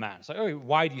become a man. It's like, oh,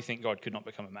 why do you think God could not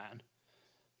become a man?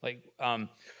 Like,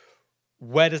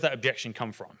 where does that objection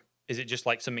come from? Is it just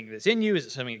like something that's in you? Is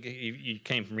it something you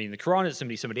came from reading the Quran? Is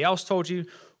it somebody else told you?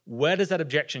 Where does that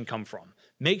objection come from?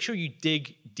 Make sure you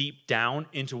dig deep down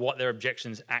into what their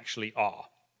objections actually are.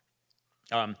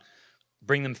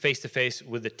 Bring them face to face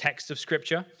with the text of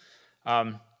Scripture.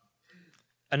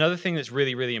 Another thing that's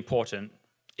really, really important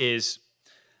is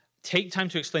take time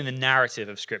to explain the narrative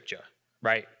of Scripture,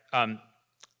 right? And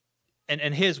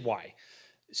here's why.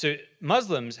 So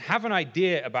Muslims have an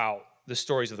idea about the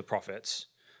stories of the prophets,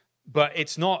 but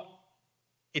it's not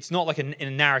like in a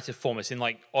narrative form. It's in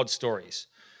like odd stories.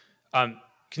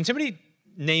 Can somebody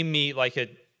name me like a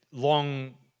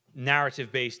long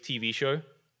narrative-based TV show?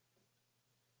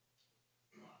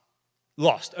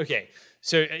 Lost. Okay.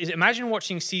 So imagine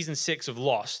watching season 6 of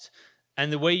Lost,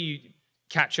 and the way you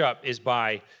catch up is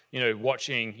by,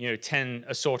 watching, 10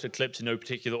 assorted clips in no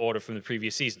particular order from the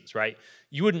previous seasons, right?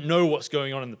 You wouldn't know what's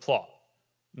going on in the plot.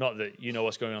 Not that you know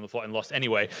what's going on in the plot in Lost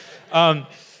anyway.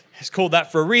 It's called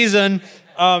that for a reason.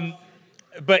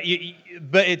 But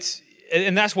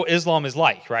that's what Islam is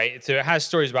like, right? So it has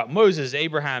stories about Moses,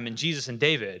 Abraham, and Jesus and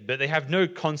David, but they have no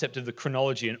concept of the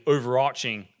chronology and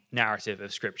overarching narrative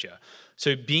of Scripture.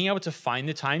 So being able to find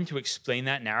the time to explain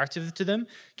that narrative to them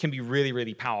can be really,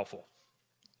 really powerful.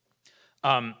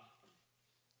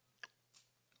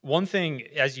 One thing,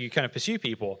 as you kind of pursue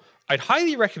people, I'd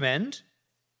highly recommend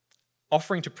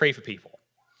offering to pray for people.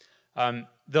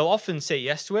 They'll often say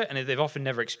yes to it, and they've often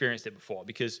never experienced it before,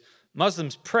 because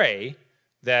Muslims pray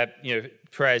their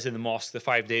prayers in the mosque, the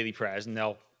 5 daily prayers, and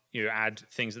they'll add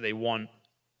things that they want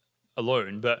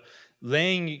alone. But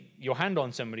laying your hand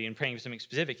on somebody and praying for something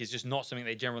specific is just not something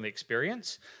they generally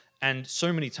experience. And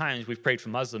so many times we've prayed for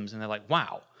Muslims, and they're like,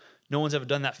 wow, no one's ever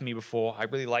done that for me before. I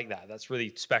really like that. That's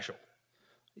really special.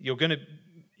 They're going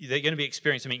to be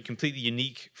experiencing something completely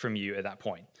unique from you at that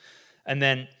point. And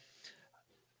then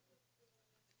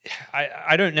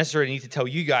I don't necessarily need to tell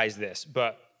you guys this,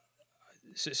 but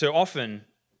so often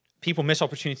people miss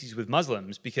opportunities with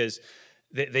Muslims because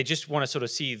they just want to sort of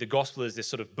see the gospel as this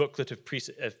sort of booklet of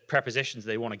prepositions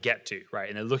they want to get to, right?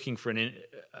 And they're looking for a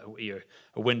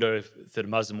window that a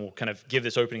Muslim will kind of give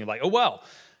this opening of like, oh, well,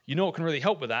 you know what can really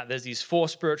help with that? There's these 4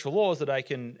 spiritual laws that I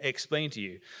can explain to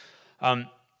you.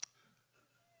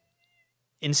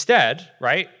 Instead,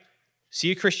 right,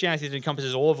 see a Christianity that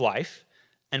encompasses all of life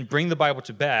and bring the Bible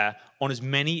to bear on as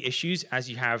many issues as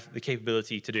you have the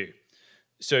capability to do.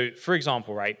 So, for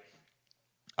example, right,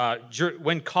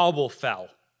 when Kabul fell,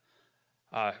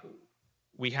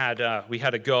 we had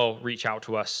a girl reach out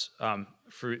to us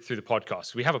through the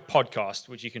podcast. We have a podcast,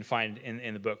 which you can find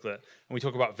in the booklet, and we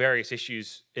talk about various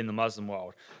issues in the Muslim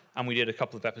world. And we did a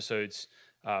couple of episodes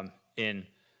on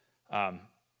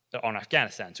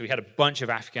Afghanistan. So we had a bunch of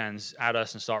Afghans at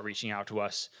us and start reaching out to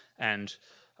us. And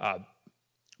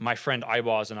my friend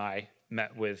Ibars and I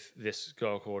met with this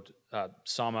girl called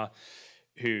Sama,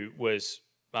 who was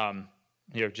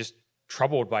just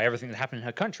troubled by everything that happened in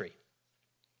her country.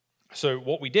 So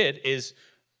what we did is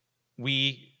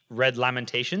we read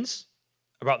Lamentations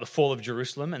about the fall of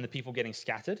Jerusalem and the people getting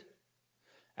scattered.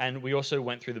 And we also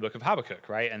went through the book of Habakkuk,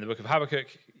 right? And the book of Habakkuk,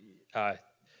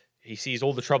 he sees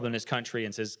all the trouble in his country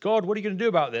and says, God, what are you going to do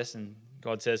about this? And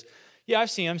God says, yeah,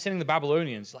 I've seen, I'm sending the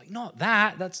Babylonians. Like, not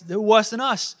that, they're worse than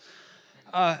us.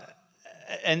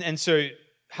 And so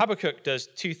Habakkuk does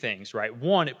 2 things, right?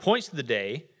 One, it points to the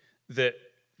day that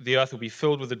the earth will be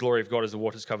filled with the glory of God as the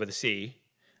waters cover the sea.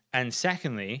 And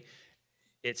secondly,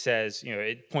 it says,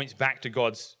 it points back to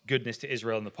God's goodness to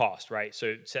Israel in the past, right? So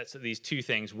it sets these 2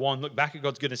 things. One, look back at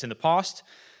God's goodness in the past,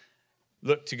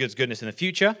 look to God's goodness in the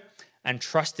future, and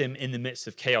trust him in the midst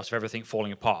of chaos of everything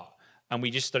falling apart. And we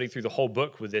just studied through the whole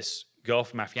book with this girl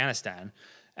from Afghanistan,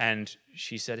 and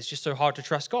she said, it's just so hard to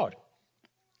trust God.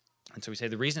 And so we say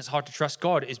the reason it's hard to trust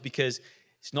God is because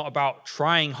it's not about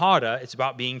trying harder, it's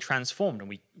about being transformed. And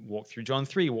we walked through John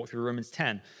 3, walked through Romans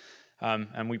 10,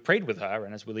 and we prayed with her,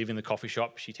 and as we're leaving the coffee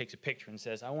shop, she takes a picture and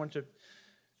says, I wanted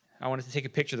to take a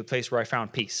picture of the place where I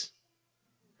found peace.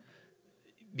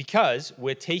 Because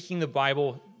we're taking the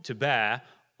Bible to bear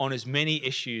on as many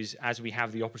issues as we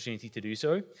have the opportunity to do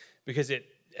so, because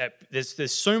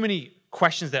there's so many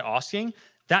questions they're asking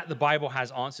that the Bible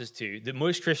has answers to that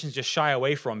most Christians just shy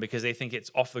away from because they think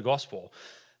it's off the gospel.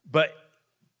 But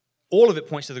all of it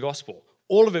points to the gospel.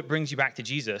 All of it brings you back to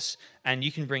Jesus, and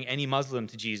you can bring any Muslim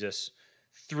to Jesus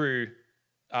through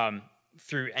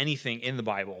anything in the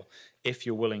Bible if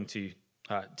you're willing to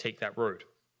take that road.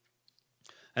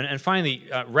 And finally,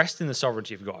 rest in the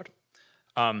sovereignty of God.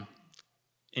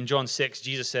 In John 6,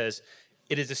 Jesus says,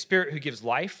 it is the Spirit who gives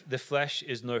life, the flesh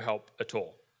is no help at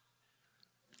all.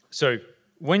 So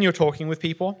when you're talking with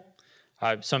people,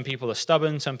 some people are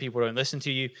stubborn, some people don't listen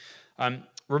to you,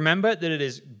 remember that it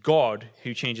is God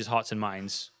who changes hearts and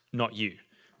minds, not you,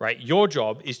 right? Your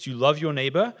job is to love your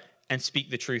neighbor and speak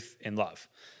the truth in love.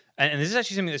 And this is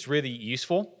actually something that's really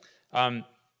useful. I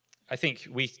think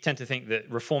we tend to think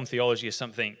that Reformed theology is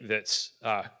something that's,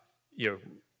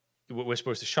 we're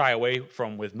supposed to shy away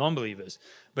from with non-believers.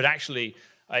 But actually,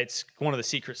 it's one of the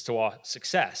secrets to our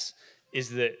success is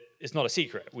that it's not a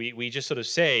secret. We just sort of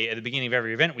say at the beginning of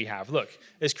every event we have, look,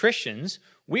 as Christians,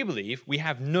 we believe we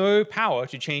have no power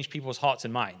to change people's hearts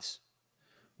and minds.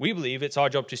 We believe it's our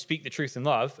job to speak the truth in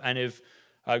love, and if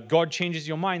God changes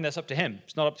your mind, that's up to him.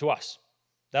 It's not up to us.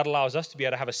 That allows us to be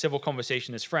able to have a civil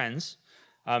conversation as friends,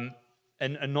 and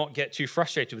and not get too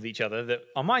frustrated with each other that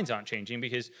our minds aren't changing,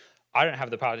 because I don't have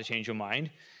the power to change your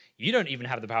mind. You don't even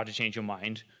have the power to change your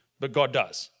mind, but God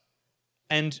does.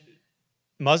 And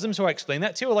Muslims who I explain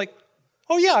that to are like,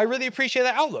 oh yeah, I really appreciate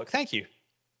that outlook. Thank you.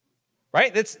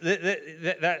 Right?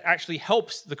 That actually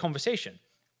helps the conversation.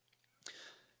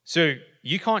 So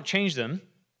you can't change them,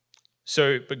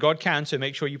 but God can, so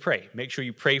make sure you pray. Make sure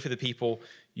you pray for the people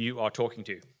you are talking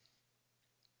to.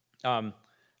 And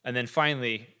then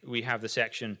finally, we have the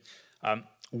section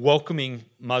welcoming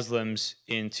Muslims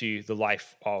into the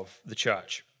life of the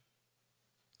church.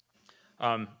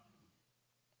 What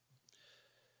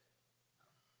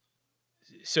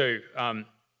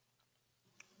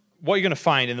you're going to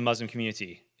find in the Muslim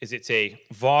community is it's a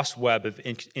vast web of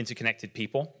interconnected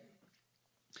people.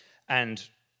 And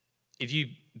if you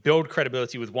build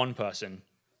credibility with one person,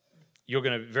 you're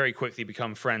going to very quickly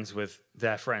become friends with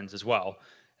their friends as well.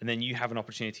 And then you have an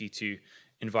opportunity to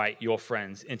invite your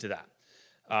friends into that.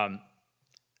 At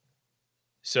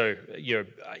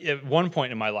one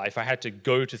point in my life, I had to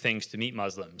go to things to meet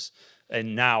Muslims.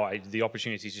 And now the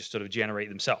opportunities just sort of generate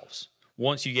themselves.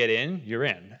 Once you get in, you're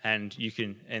in, and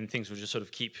things will just sort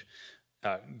of keep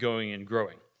going and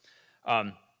growing.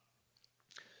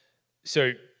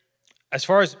 So as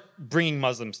far as bringing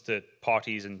Muslims to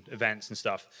parties and events and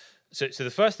stuff, so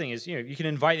the first thing is, you can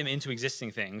invite them into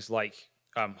existing things like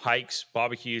hikes,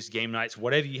 barbecues, game nights,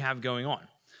 whatever you have going on.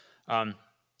 A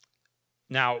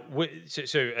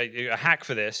hack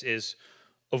for this is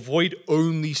avoid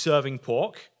only serving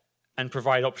pork and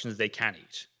provide options they can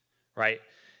eat, right?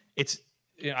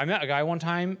 I met a guy one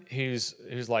time who's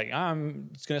like, I'm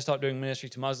just going to start doing ministry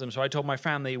to Muslims. So I told my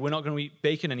family, we're not going to eat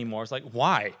bacon anymore. It's like,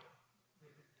 why?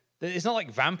 It's not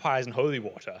like vampires and holy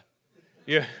water.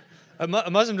 Yeah, a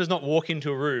Muslim does not walk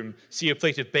into a room, see a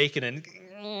plate of bacon, and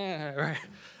right?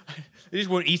 They just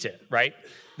won't eat it, right?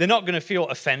 They're not going to feel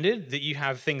offended that you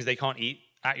have things they can't eat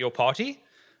at your party,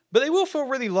 but they will feel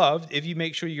really loved if you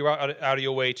make sure you're out of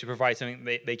your way to provide something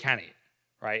they can eat,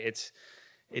 right?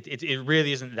 It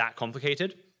really isn't that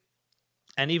complicated.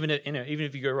 And even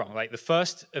if you go wrong, like the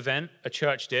first event a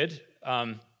church did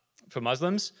for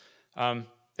Muslims,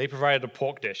 they provided a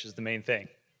pork dish as the main thing.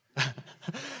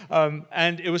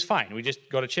 And it was fine. We just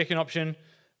got a chicken option.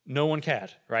 No one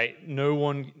cared, right?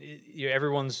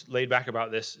 Everyone's laid back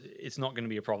about this. It's not going to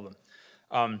be a problem.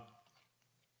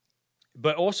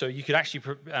 But also, you could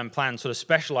actually plan sort of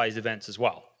specialized events as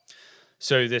well.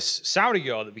 So this Saudi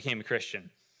girl that became a Christian,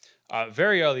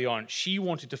 very early on, she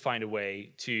wanted to find a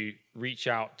way to reach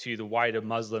out to the wider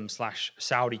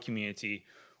Muslim/Saudi community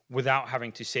without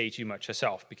having to say too much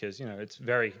herself, because it's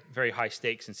very, very high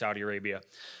stakes in Saudi Arabia.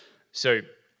 So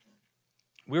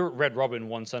we were at Red Robin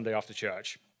one Sunday after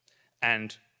church,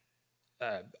 and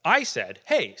I said,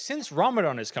 hey, since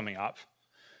Ramadan is coming up,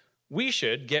 we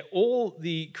should get all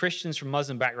the Christians from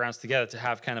Muslim backgrounds together to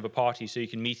have kind of a party so you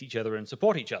can meet each other and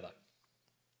support each other.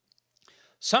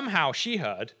 Somehow she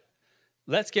heard,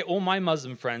 let's get all my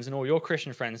Muslim friends and all your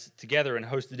Christian friends together and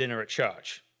host a dinner at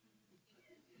church.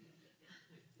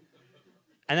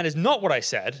 And that is not what I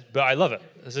said, but I love it.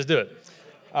 Let's just do it.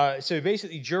 So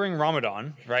basically, during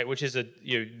Ramadan, right, which is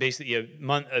basically a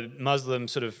Muslim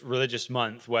sort of religious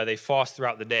month where they fast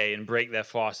throughout the day and break their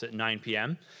fast at 9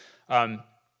 p.m.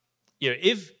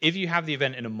 If you have the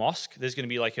event in a mosque, there's going to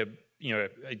be like a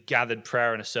gathered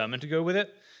prayer and a sermon to go with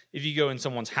it. If you go in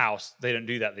someone's house, they don't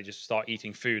do that. They just start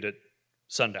eating food at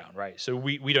sundown, right? So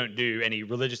we don't do any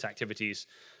religious activities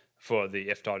for the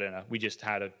iftar dinner. We just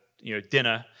had a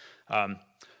dinner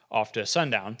after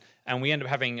sundown, and we end up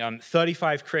having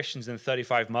 35 Christians and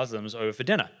 35 Muslims over for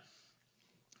dinner.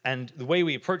 And the way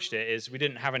we approached it is we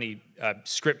didn't have any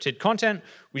scripted content.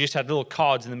 We just had little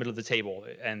cards in the middle of the table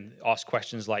and asked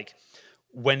questions like,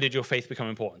 when did your faith become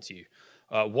important to you?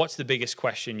 What's the biggest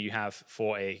question you have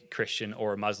for a Christian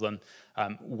or a Muslim?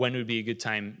 When would be a good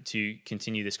time to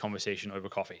continue this conversation over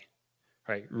coffee?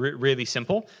 Right? Really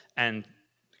simple. And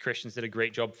Christians did a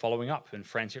great job following up, and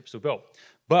friendships were built.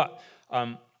 But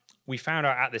we found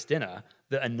out at this dinner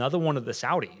that another one of the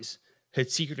Saudis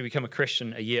had secretly become a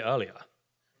Christian a year earlier.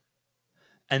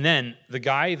 And then the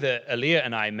guy that Aliyah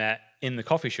and I met in the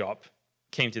coffee shop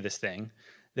came to this thing.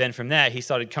 Then from there, he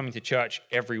started coming to church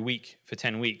every week for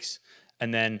 10 weeks.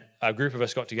 And then a group of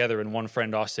us got together, and one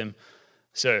friend asked him,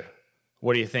 so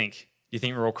what do you think? Do you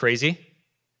think we're all crazy?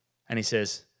 And he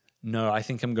says, no, I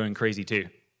think I'm going crazy too.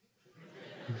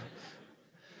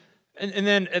 and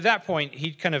then at that point,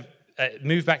 he kind of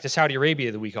moved back to Saudi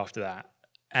Arabia the week after that.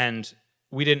 And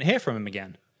we didn't hear from him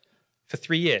again for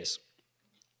 3 years.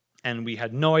 And we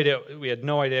had no idea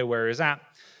where he was at.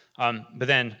 But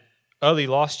then early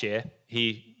last year,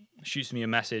 he shoots me a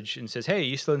message and says, hey, are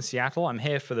you still in Seattle? I'm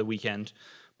here for the weekend.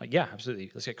 I'm like, yeah,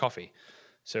 absolutely. Let's get coffee.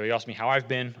 So he asked me how I've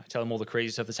been. I tell him all the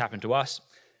crazy stuff that's happened to us.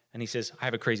 And he says, I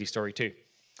have a crazy story too.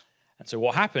 And so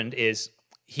what happened is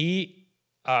he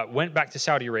went back to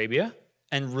Saudi Arabia,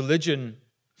 and religion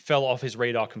fell off his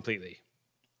radar completely,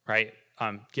 right?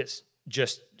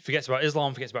 Forgets about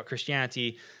Islam, forgets about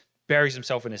Christianity, buries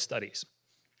himself in his studies.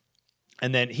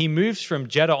 And then he moves from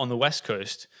Jeddah on the west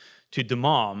coast to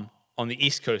Dammam on the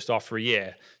east coast after a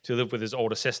year to live with his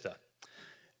older sister.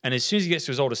 And as soon as he gets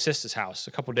to his older sister's house,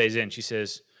 a couple of days in, she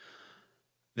says,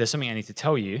 there's something I need to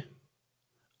tell you.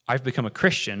 I've become a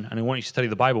Christian, and I want you to study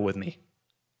the Bible with me.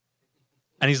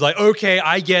 And he's like, okay,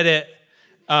 I get it.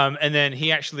 And then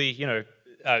he actually,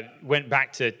 went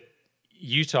back to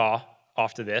Utah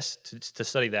after this to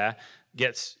study there,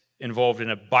 gets involved in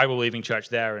a Bible-believing church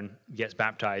there and gets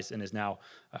baptized and is now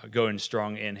going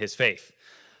strong in his faith.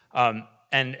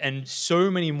 And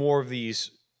so many more of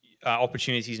these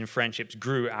opportunities and friendships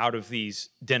grew out of these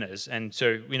dinners. And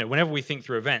so, whenever we think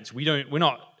through events,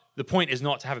 the point is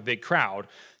not to have a big crowd.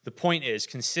 The point is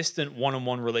consistent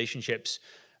one-on-one relationships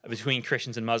between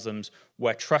Christians and Muslims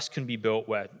where trust can be built,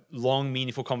 where long,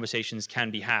 meaningful conversations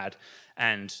can be had,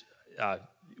 and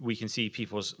we can see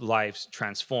people's lives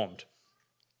transformed.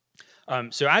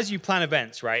 So as you plan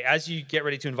events, right, as you get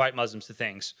ready to invite Muslims to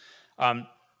things,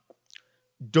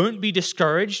 don't be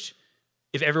discouraged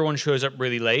if everyone shows up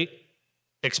really late.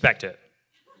 Expect it,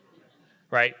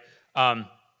 right?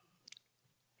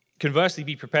 Conversely,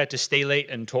 be prepared to stay late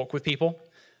and talk with people.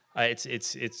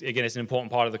 It's an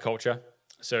important part of the culture.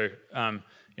 So,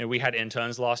 we had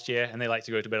interns last year, and they like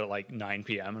to go to bed at like 9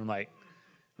 p.m. And I'm like,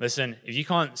 listen, if you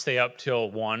can't stay up till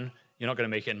 1, you're not going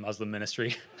to make it in Muslim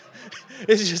ministry.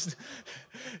 It's just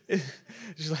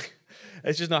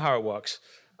not how it works.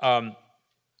 I've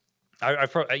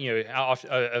probably, of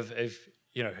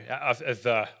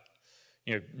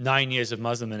 9 years of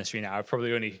Muslim ministry now,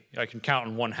 I can count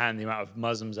on one hand the amount of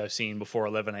Muslims I've seen before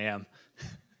 11 a.m.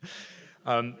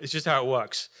 It's just how it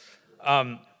works.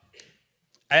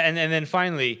 And then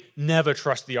finally, never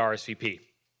trust the RSVP.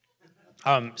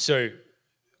 So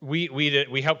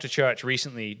we helped a church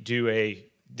recently do a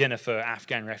dinner for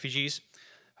Afghan refugees,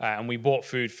 and we bought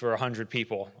food for over 100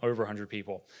 people.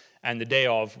 And the day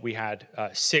of, we had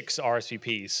 6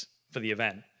 RSVPs for the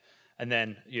event. And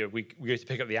then we go to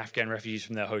pick up the Afghan refugees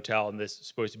from their hotel, and there's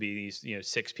supposed to be these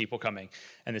 6 people coming,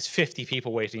 and there's 50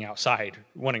 people waiting outside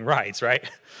wanting rides, right?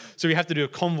 So we have to do a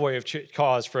convoy of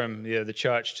cars from the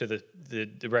church to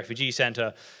the refugee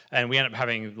center, and we end up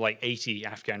having like 80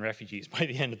 Afghan refugees by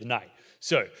the end of the night.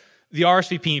 So the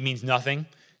RSVP means nothing.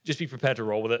 Just be prepared to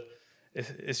roll with it.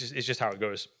 It's just how it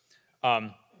goes.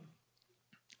 And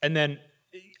then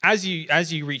as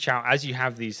you reach out, as you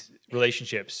have these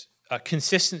relationships,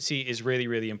 consistency is really,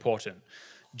 really important.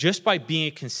 Just by being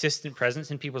a consistent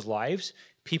presence in people's lives,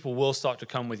 people will start to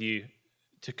come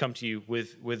to you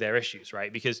with their issues,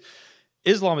 right? Because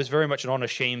Islam is very much an honor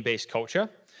shame-based culture.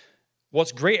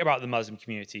 What's great about the Muslim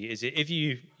community is that if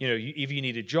you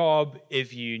need a job,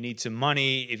 if you need some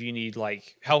money, if you need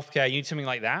like healthcare, you need something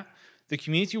like that, the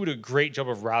community will do a great job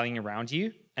of rallying around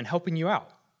you and helping you out.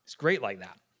 It's great like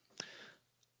that.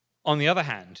 On the other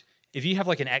hand, if you have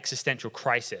like an existential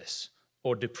crisis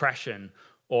or depression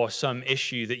or some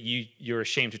issue that you're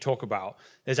ashamed to talk about,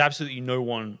 there's absolutely no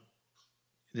one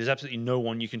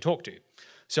you can talk to.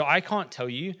 So I can't tell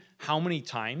you how many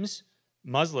times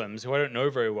Muslims who I don't know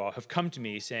very well have come to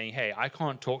me saying, hey, I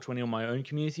can't talk to anyone in my own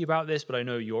community about this, but I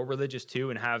know you're religious too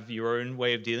and have your own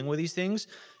way of dealing with these things.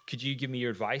 Could you give me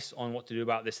your advice on what to do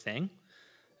about this thing?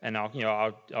 And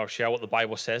I'll share what the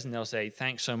Bible says, and they'll say,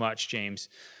 thanks so much, James.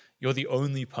 You're the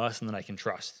only person that I can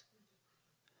trust.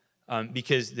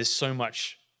 Because there's so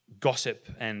much gossip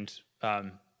and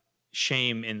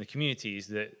shame in the communities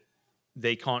that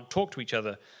they can't talk to each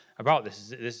other about this.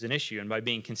 This is an issue. And by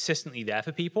being consistently there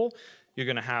for people, you're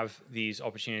going to have these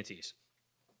opportunities.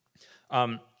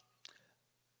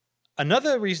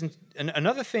 Another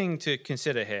thing to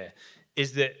consider here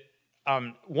is that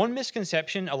one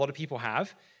misconception a lot of people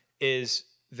have is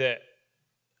that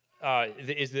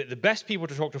the best people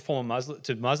to talk to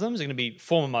Muslims are going to be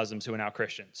former Muslims who are now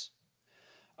Christians.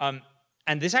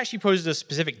 And this actually poses a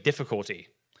specific difficulty.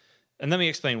 And let me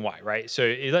explain why, right?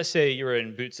 So let's say you're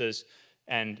in Boots's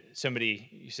and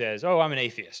somebody says, oh, I'm an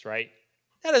atheist, right?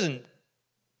 That doesn't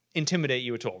intimidate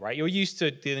you at all, right? You're used to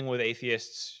dealing with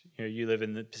atheists. You live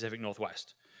in the Pacific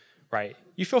Northwest, right?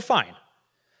 You feel fine.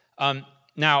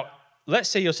 Now, let's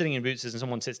say you're sitting in Boots's and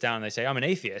someone sits down and they say, I'm an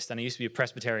atheist and I used to be a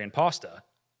Presbyterian pastor.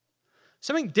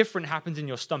 Something different happens in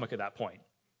your stomach at that point,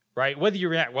 right? Whether you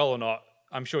react well or not,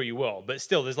 I'm sure you will. But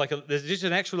still, there's just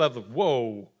an extra level of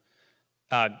whoa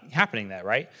happening there,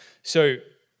 right? So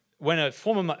when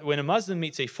a Muslim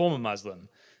meets a former Muslim,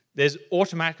 there's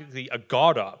automatically a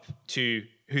guard up to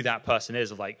who that person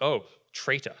is, of like, oh,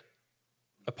 traitor,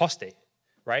 apostate,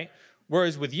 right?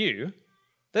 Whereas with you,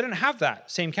 they don't have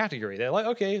that same category. They're like,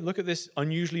 okay, look at this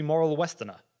unusually moral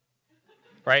Westerner,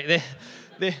 right?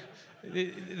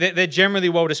 They're generally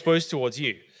well disposed towards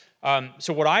you.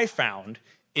 So what I found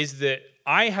is that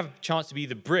I have a chance to be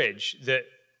the bridge that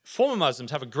former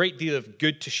Muslims have a great deal of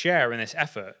good to share in this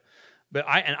effort, but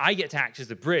I get to act as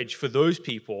the bridge for those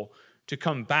people to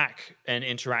come back and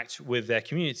interact with their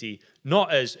community,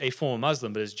 not as a former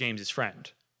Muslim, but as James's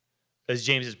friend, as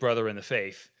James's brother in the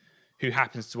faith, who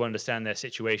happens to understand their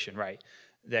situation, right?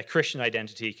 Their Christian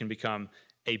identity can become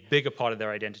a bigger part of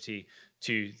their identity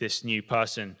to this new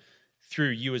person through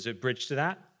you as a bridge to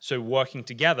that. So working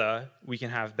together, we can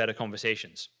have better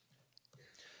conversations.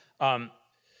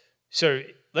 So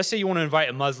let's say you want to invite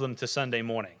a Muslim to Sunday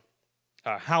morning.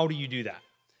 How do you do that?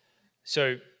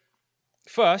 So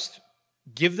first,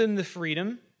 give them the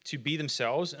freedom to be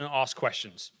themselves and ask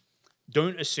questions.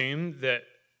 Don't assume that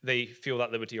they feel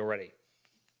that liberty already.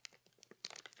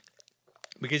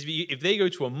 Because if they go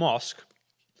to a mosque,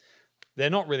 they're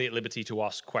not really at liberty to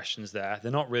ask questions there.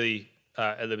 They're not really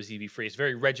at liberty to be free. It's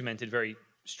very regimented, very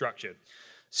structured.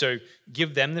 So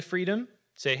give them the freedom.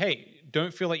 Say, hey,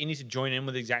 don't feel like you need to join in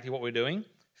with exactly what we're doing.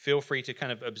 Feel free to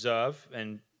kind of observe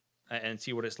and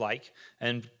see what it's like.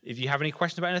 And if you have any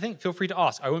questions about anything, feel free to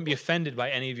ask. I won't be offended by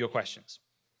any of your questions.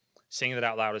 Saying that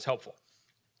out loud is helpful.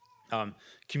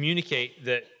 Communicate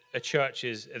that church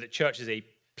is a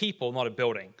people, not a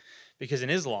building. Because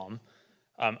in Islam,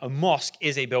 a mosque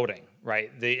is a building,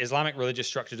 right? The Islamic religious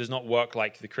structure does not work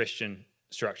like the Christian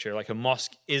structure. Like a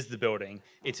mosque is the building.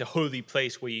 It's a holy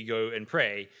place where you go and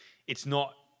pray. It's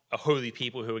not a holy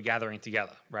people who are gathering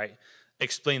together, right?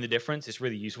 Explain the difference. It's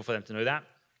really useful for them to know that.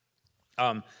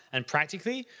 And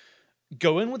practically,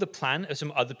 go in with a plan of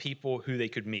some other people who they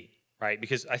could meet, right?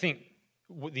 Because I think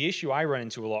the issue I run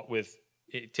into a lot with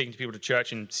taking people to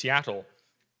church in Seattle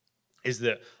is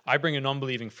that I bring a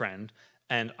non-believing friend,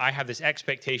 and I have this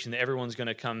expectation that everyone's going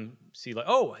to come see, like,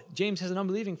 oh, James has an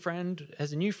unbelieving friend,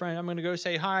 has a new friend. I'm going to go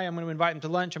say hi. I'm going to invite him to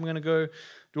lunch. I'm going to go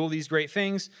do all these great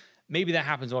things. Maybe that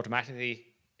happens automatically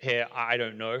here. I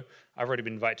don't know. I've already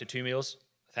been invited to 2 meals.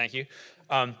 Thank you.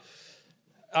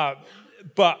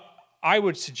 But I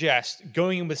would suggest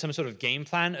going in with some sort of game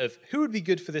plan of who would be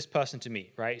good for this person to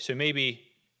meet, right? So maybe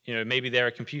they're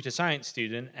a computer science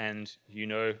student, and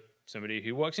somebody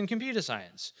who works in computer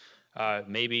science.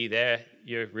 Maybe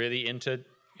you're really into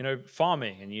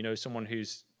farming, and someone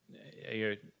who's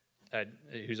a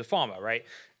farmer, right?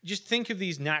 Just think of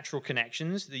these natural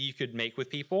connections that you could make with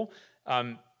people.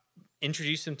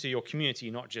 Introduce them to your community,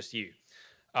 not just you.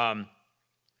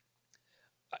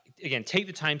 Again, take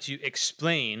the time to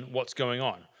explain what's going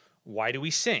on. Why do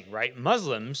we sing, right?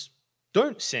 Muslims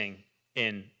don't sing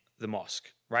in the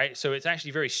mosque, right? So it's actually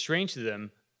very strange to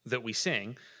them that we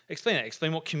sing. Explain that.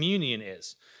 Explain what communion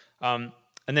is. And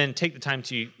then take the time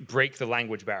to break the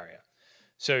language barrier.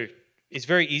 So it's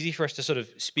very easy for us to sort of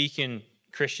speak in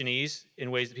Christianese in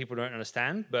ways that people don't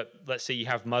understand. But let's say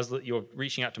you're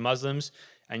reaching out to Muslims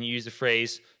and you use the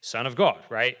phrase "Son of God,"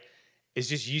 right? It's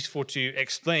just useful to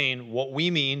explain what we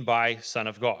mean by Son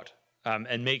of God,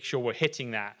 and make sure we're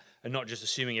hitting that and not just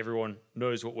assuming everyone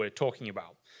knows what we're talking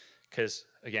about. Because,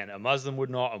 again, a Muslim would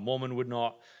not, a Mormon would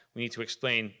not. We need to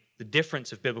explain the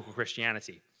difference of biblical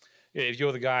Christianity. If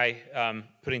you're the guy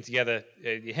putting together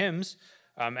the hymns,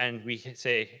 and we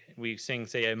sing,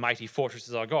 "A mighty fortress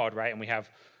is our God," right? And we have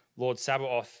Lord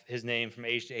Sabaoth, his name, from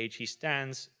age to age he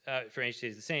stands, from age to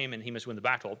age the same, and he must win the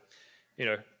battle.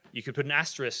 You could put an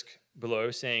asterisk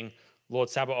below saying Lord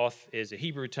Sabaoth is a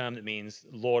Hebrew term that means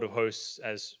Lord of hosts,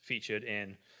 as featured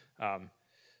in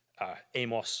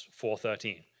Amos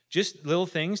 4:13. Just little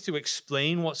things to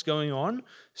explain what's going on,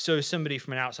 so somebody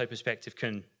from an outside perspective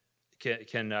can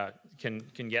get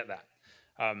that.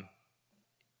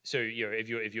 So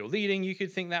if you're leading, you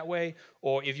could think that way,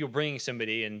 or if you're bringing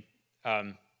somebody and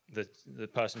the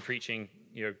person preaching,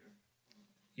 you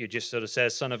just sort of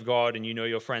says "Son of God," and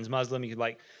your friend's Muslim, you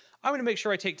could I'm going to make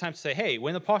sure I take time to say, hey,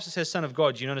 when the pastor says "Son of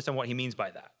God," do you understand what he means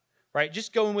by that? Right?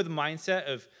 Just go in with a mindset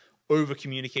of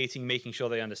over-communicating, making sure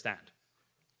they understand.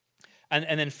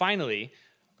 And then finally,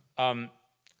 I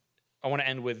want to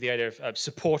end with the idea of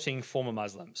supporting former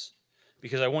Muslims,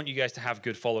 because I want you guys to have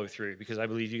good follow-through, because I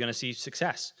believe you're going to see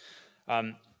success.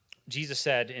 Jesus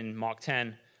said in Mark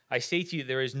 10, "I say to you,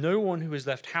 there is no one who has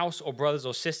left house or brothers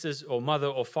or sisters or mother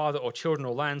or father or children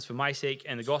or lands for my sake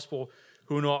and the gospel,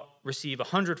 who will not receive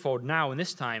 100-fold now in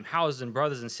this time, houses and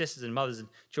brothers and sisters and mothers and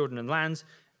children and lands,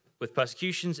 with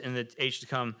persecutions, in the age to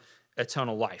come,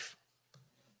 eternal life.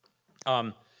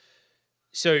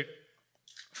 So,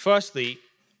 firstly,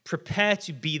 prepare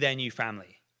to be their new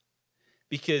family.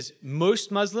 Because most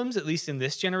Muslims, at least in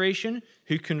this generation,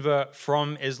 who convert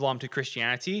from Islam to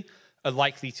Christianity are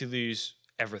likely to lose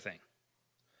everything,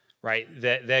 right?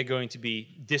 They're going to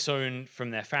be disowned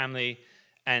from their family,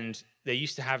 and they're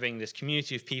used to having this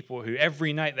community of people who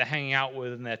every night they're hanging out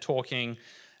with and they're talking,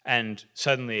 and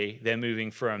suddenly they're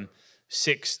moving from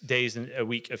 6 days a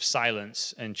week of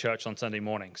silence and church on Sunday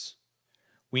mornings.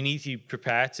 We need to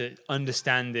prepare to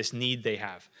understand this need they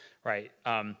have, right?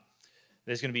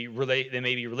 There's going to be there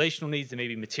may be relational needs, there may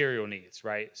be material needs,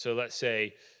 right? So let's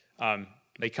say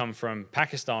they come from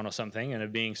Pakistan or something and are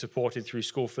being supported through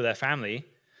school for their family.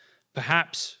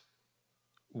 Perhaps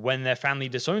when their family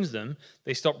disowns them,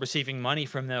 they stop receiving money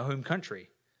from their home country,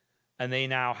 and they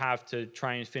now have to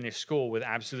try and finish school with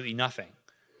absolutely nothing.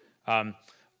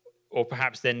 Or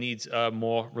perhaps their needs are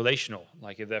more relational.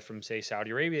 Like if they're from, say,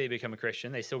 Saudi Arabia, they become a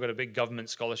Christian, they still got a big government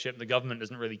scholarship. The government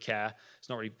doesn't really care. It's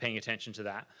not really paying attention to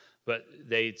that. But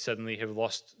they suddenly have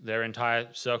lost their entire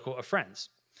circle of friends.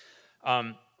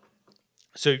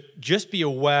 So just be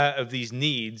aware of these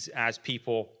needs as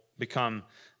people become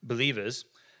believers.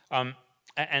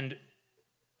 And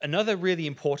another really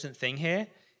important thing here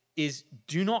is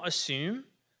do not assume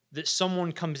that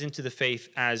someone comes into the faith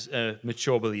as a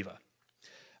mature believer.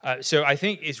 So I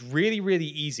think it's really, really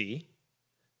easy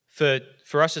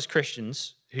for us as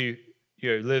Christians who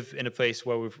live in a place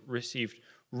where we've received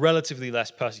relatively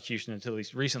less persecution until at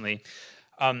least recently,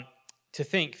 to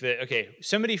think that, okay,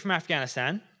 somebody from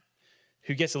Afghanistan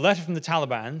who gets a letter from the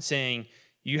Taliban saying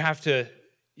you have to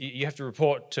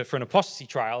report for an apostasy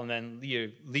trial and then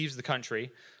leaves the country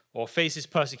or faces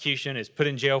persecution, is put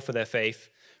in jail for their faith,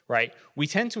 right? We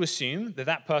tend to assume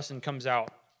that person comes out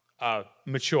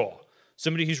mature.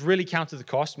 Somebody who's really counted the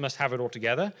cost must have it all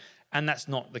together, and that's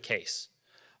not the case.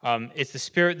 It's the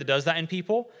Spirit that does that in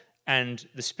people, and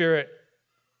the Spirit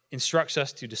instructs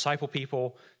us to disciple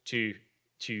people, to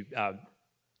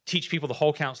teach people the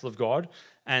whole counsel of God,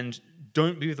 and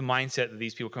don't be with the mindset that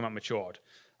these people come out matured.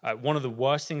 One of the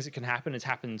worst things that can happen, it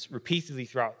happens repeatedly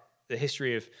throughout the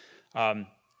history of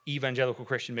evangelical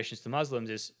Christian missions to Muslims,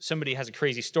 is somebody has a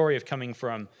crazy story of coming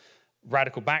from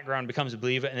radical background, becomes a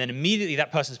believer, and then immediately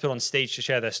that person's put on stage to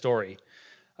share their story.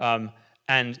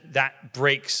 And that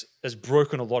has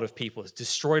broken a lot of people. It's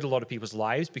destroyed a lot of people's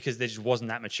lives because there just wasn't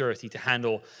that maturity to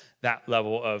handle that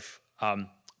level of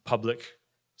public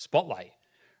spotlight,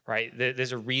 right?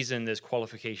 There's a reason there's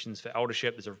qualifications for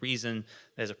eldership. There's a reason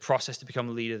there's a process to become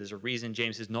a leader. There's a reason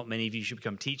James says not many of you should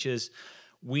become teachers.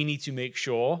 We need to make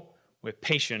sure we're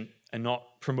patient and not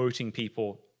promoting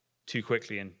people too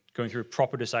quickly and going through a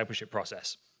proper discipleship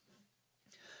process.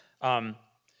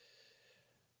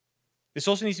 This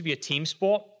also needs to be a team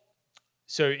sport.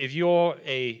 So if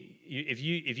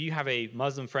you have a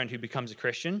Muslim friend who becomes a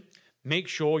Christian, make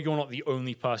sure you're not the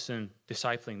only person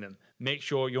discipling them. Make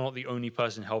sure you're not the only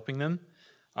person helping them.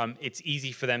 It's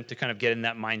easy for them to kind of get in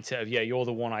that mindset of, yeah, you're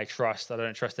the one I trust. I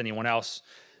don't trust anyone else.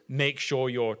 Make sure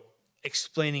you're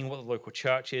explaining what the local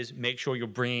church is. Make sure you're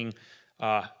bringing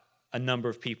a number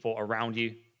of people around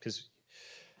you, because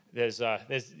there's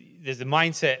the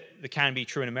mindset that can be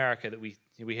true in America that we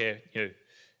hear,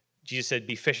 Jesus said,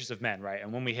 be fishers of men, right?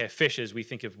 And when we hear fishers, we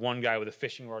think of one guy with a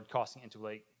fishing rod casting it into a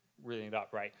lake, reeling it up,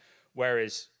 right?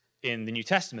 Whereas in the New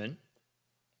Testament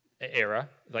era,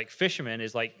 like fishermen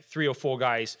is like 3 or 4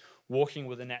 guys walking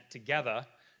with a net together,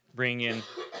 bringing in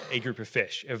a group of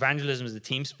fish. Evangelism is a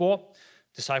team sport.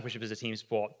 Discipleship is a team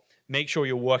sport. Make sure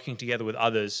you're working together with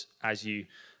others as you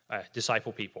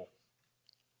disciple people.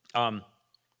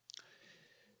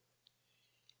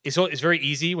 It's very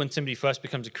easy when somebody first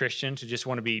becomes a Christian to just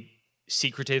want to be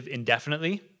secretive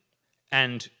indefinitely,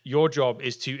 and your job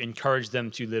is to encourage them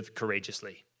to live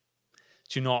courageously,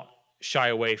 to not shy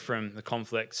away from the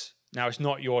conflicts. Now, it's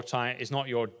not your time, it's not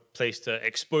your place to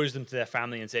expose them to their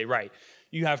family and say, right,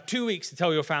 you have 2 weeks to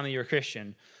tell your family you're a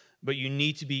Christian, but you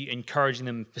need to be encouraging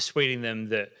them, persuading them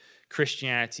that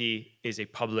Christianity is a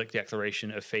public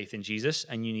declaration of faith in Jesus,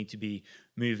 and you need to be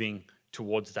moving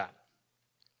towards that.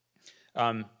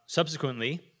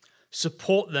 Subsequently,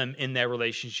 support them in their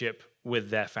relationship with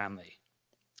their family.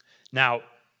 Now,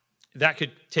 that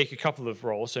could take a couple of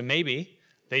roles. So maybe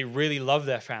they really love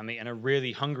their family and are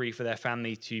really hungry for their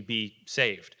family to be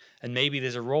saved. And maybe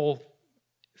there's a role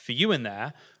for you in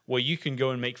there where you can go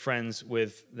and make friends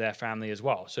with their family as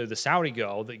well. So the Saudi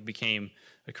girl that became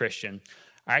a Christian,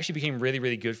 I actually became really,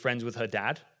 really good friends with her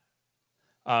dad.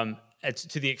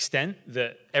 to the extent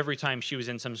that every time she was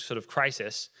in some sort of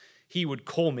crisis, he would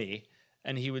call me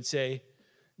and he would say,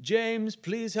 James,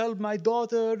 please help my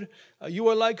daughter. You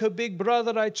are like her big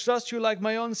brother. I trust you like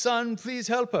my own son. Please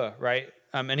help her, right?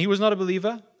 And he was not a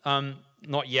believer,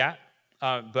 not yet,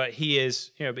 but he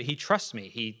is, but he trusts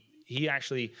me. He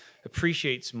actually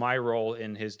appreciates my role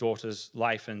in his daughter's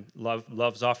life and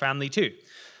loves our family too.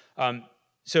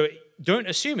 So don't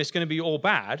assume it's going to be all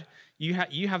bad. You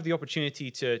have the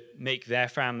opportunity to make their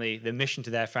family, the mission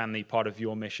to their family, part of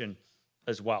your mission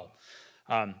as well.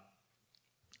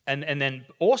 And then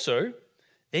also,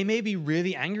 they may be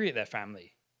really angry at their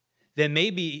family. They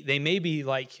may be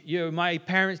like, my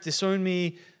parents disowned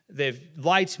me. They've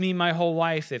lied to me my whole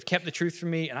life. They've kept the truth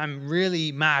from me, and I'm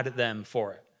really mad at them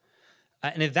for it.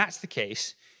 And if that's the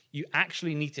case, you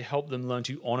actually need to help them learn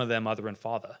to honor their mother and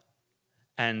father,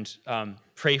 and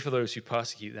pray for those who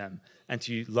persecute them, and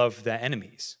to love their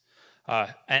enemies.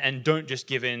 And don't just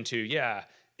give in to,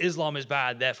 Islam is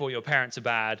bad, therefore your parents are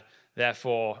bad,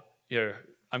 therefore,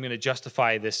 I'm going to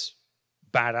justify this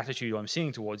bad attitude I'm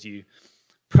seeing towards you.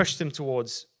 Push them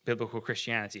towards biblical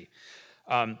Christianity.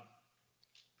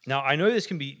 Now, I know this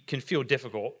can feel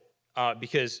difficult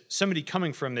because somebody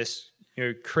coming from this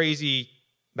crazy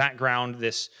background,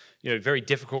 this very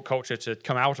difficult culture to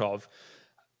come out of,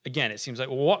 again, it seems like,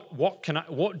 well,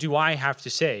 what do I have to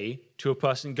say to a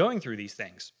person going through these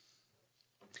things?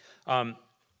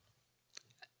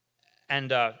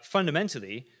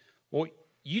 Fundamentally, well,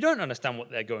 you don't understand what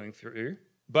they're going through,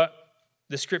 but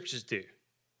the scriptures do,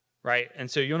 right? And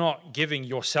so you're not giving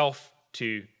yourself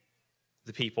to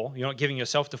the people. You're not giving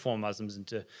yourself to foreign Muslims and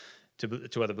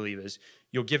to other believers.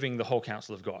 You're giving the whole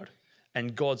counsel of God.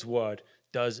 And God's word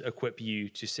does equip you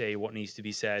to say what needs to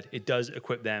be said. It does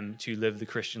equip them to live the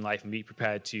Christian life and be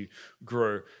prepared to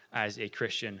grow as a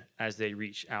Christian as they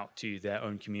reach out to their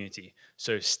own community.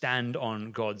 So stand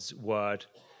on God's word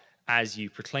as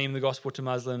you proclaim the gospel to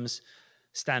Muslims.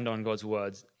 Stand on God's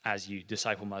words as you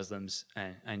disciple Muslims,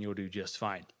 and you'll do just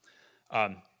fine.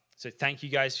 So thank you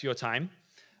guys for your time.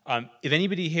 If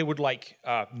anybody here would like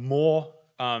more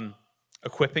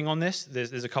equipping on this,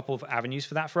 there's a couple of avenues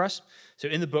for that for us. So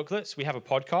in the booklets, we have a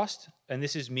podcast, and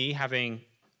this is me having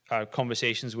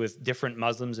conversations with different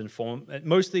Muslims and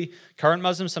mostly current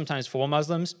Muslims, sometimes former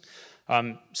Muslims.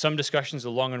 Some discussions are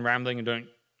long and rambling and don't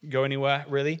go anywhere,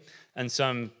 really, and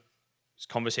some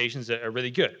conversations that are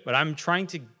really good. But I'm trying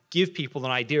to give people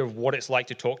an idea of what it's like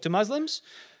to talk to Muslims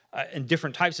and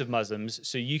different types of Muslims,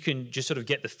 so you can just sort of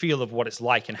get the feel of what it's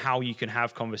like and how you can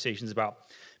have conversations about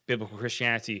biblical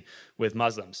Christianity with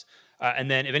Muslims. And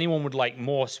then if anyone would like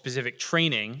more specific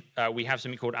training, we have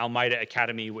something called Al-Maida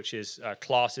Academy, which is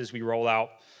classes we roll out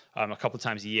a couple of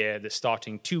times a year that's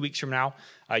starting 2 weeks from now.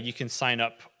 You can sign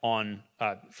up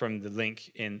from the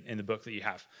link in the book that you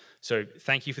have. So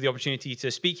thank you for the opportunity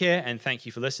to speak here, and thank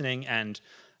you for listening. And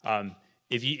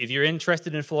if you're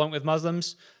interested in following with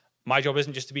Muslims, my job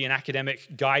isn't just to be an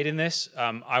academic guide in this.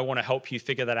 I want to help you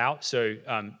figure that out. So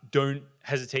don't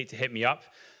hesitate to hit me up.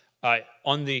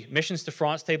 On the Missions to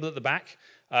France table at the back,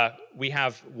 we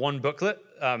have one booklet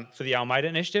for the Al-Maida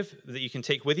Initiative that you can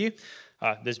take with you.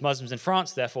 There's Muslims in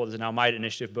France, therefore there's an Al-Maida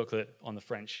Initiative booklet on the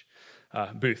French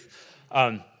booth.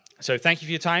 So thank you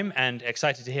for your time, and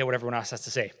excited to hear what everyone else has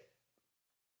to say.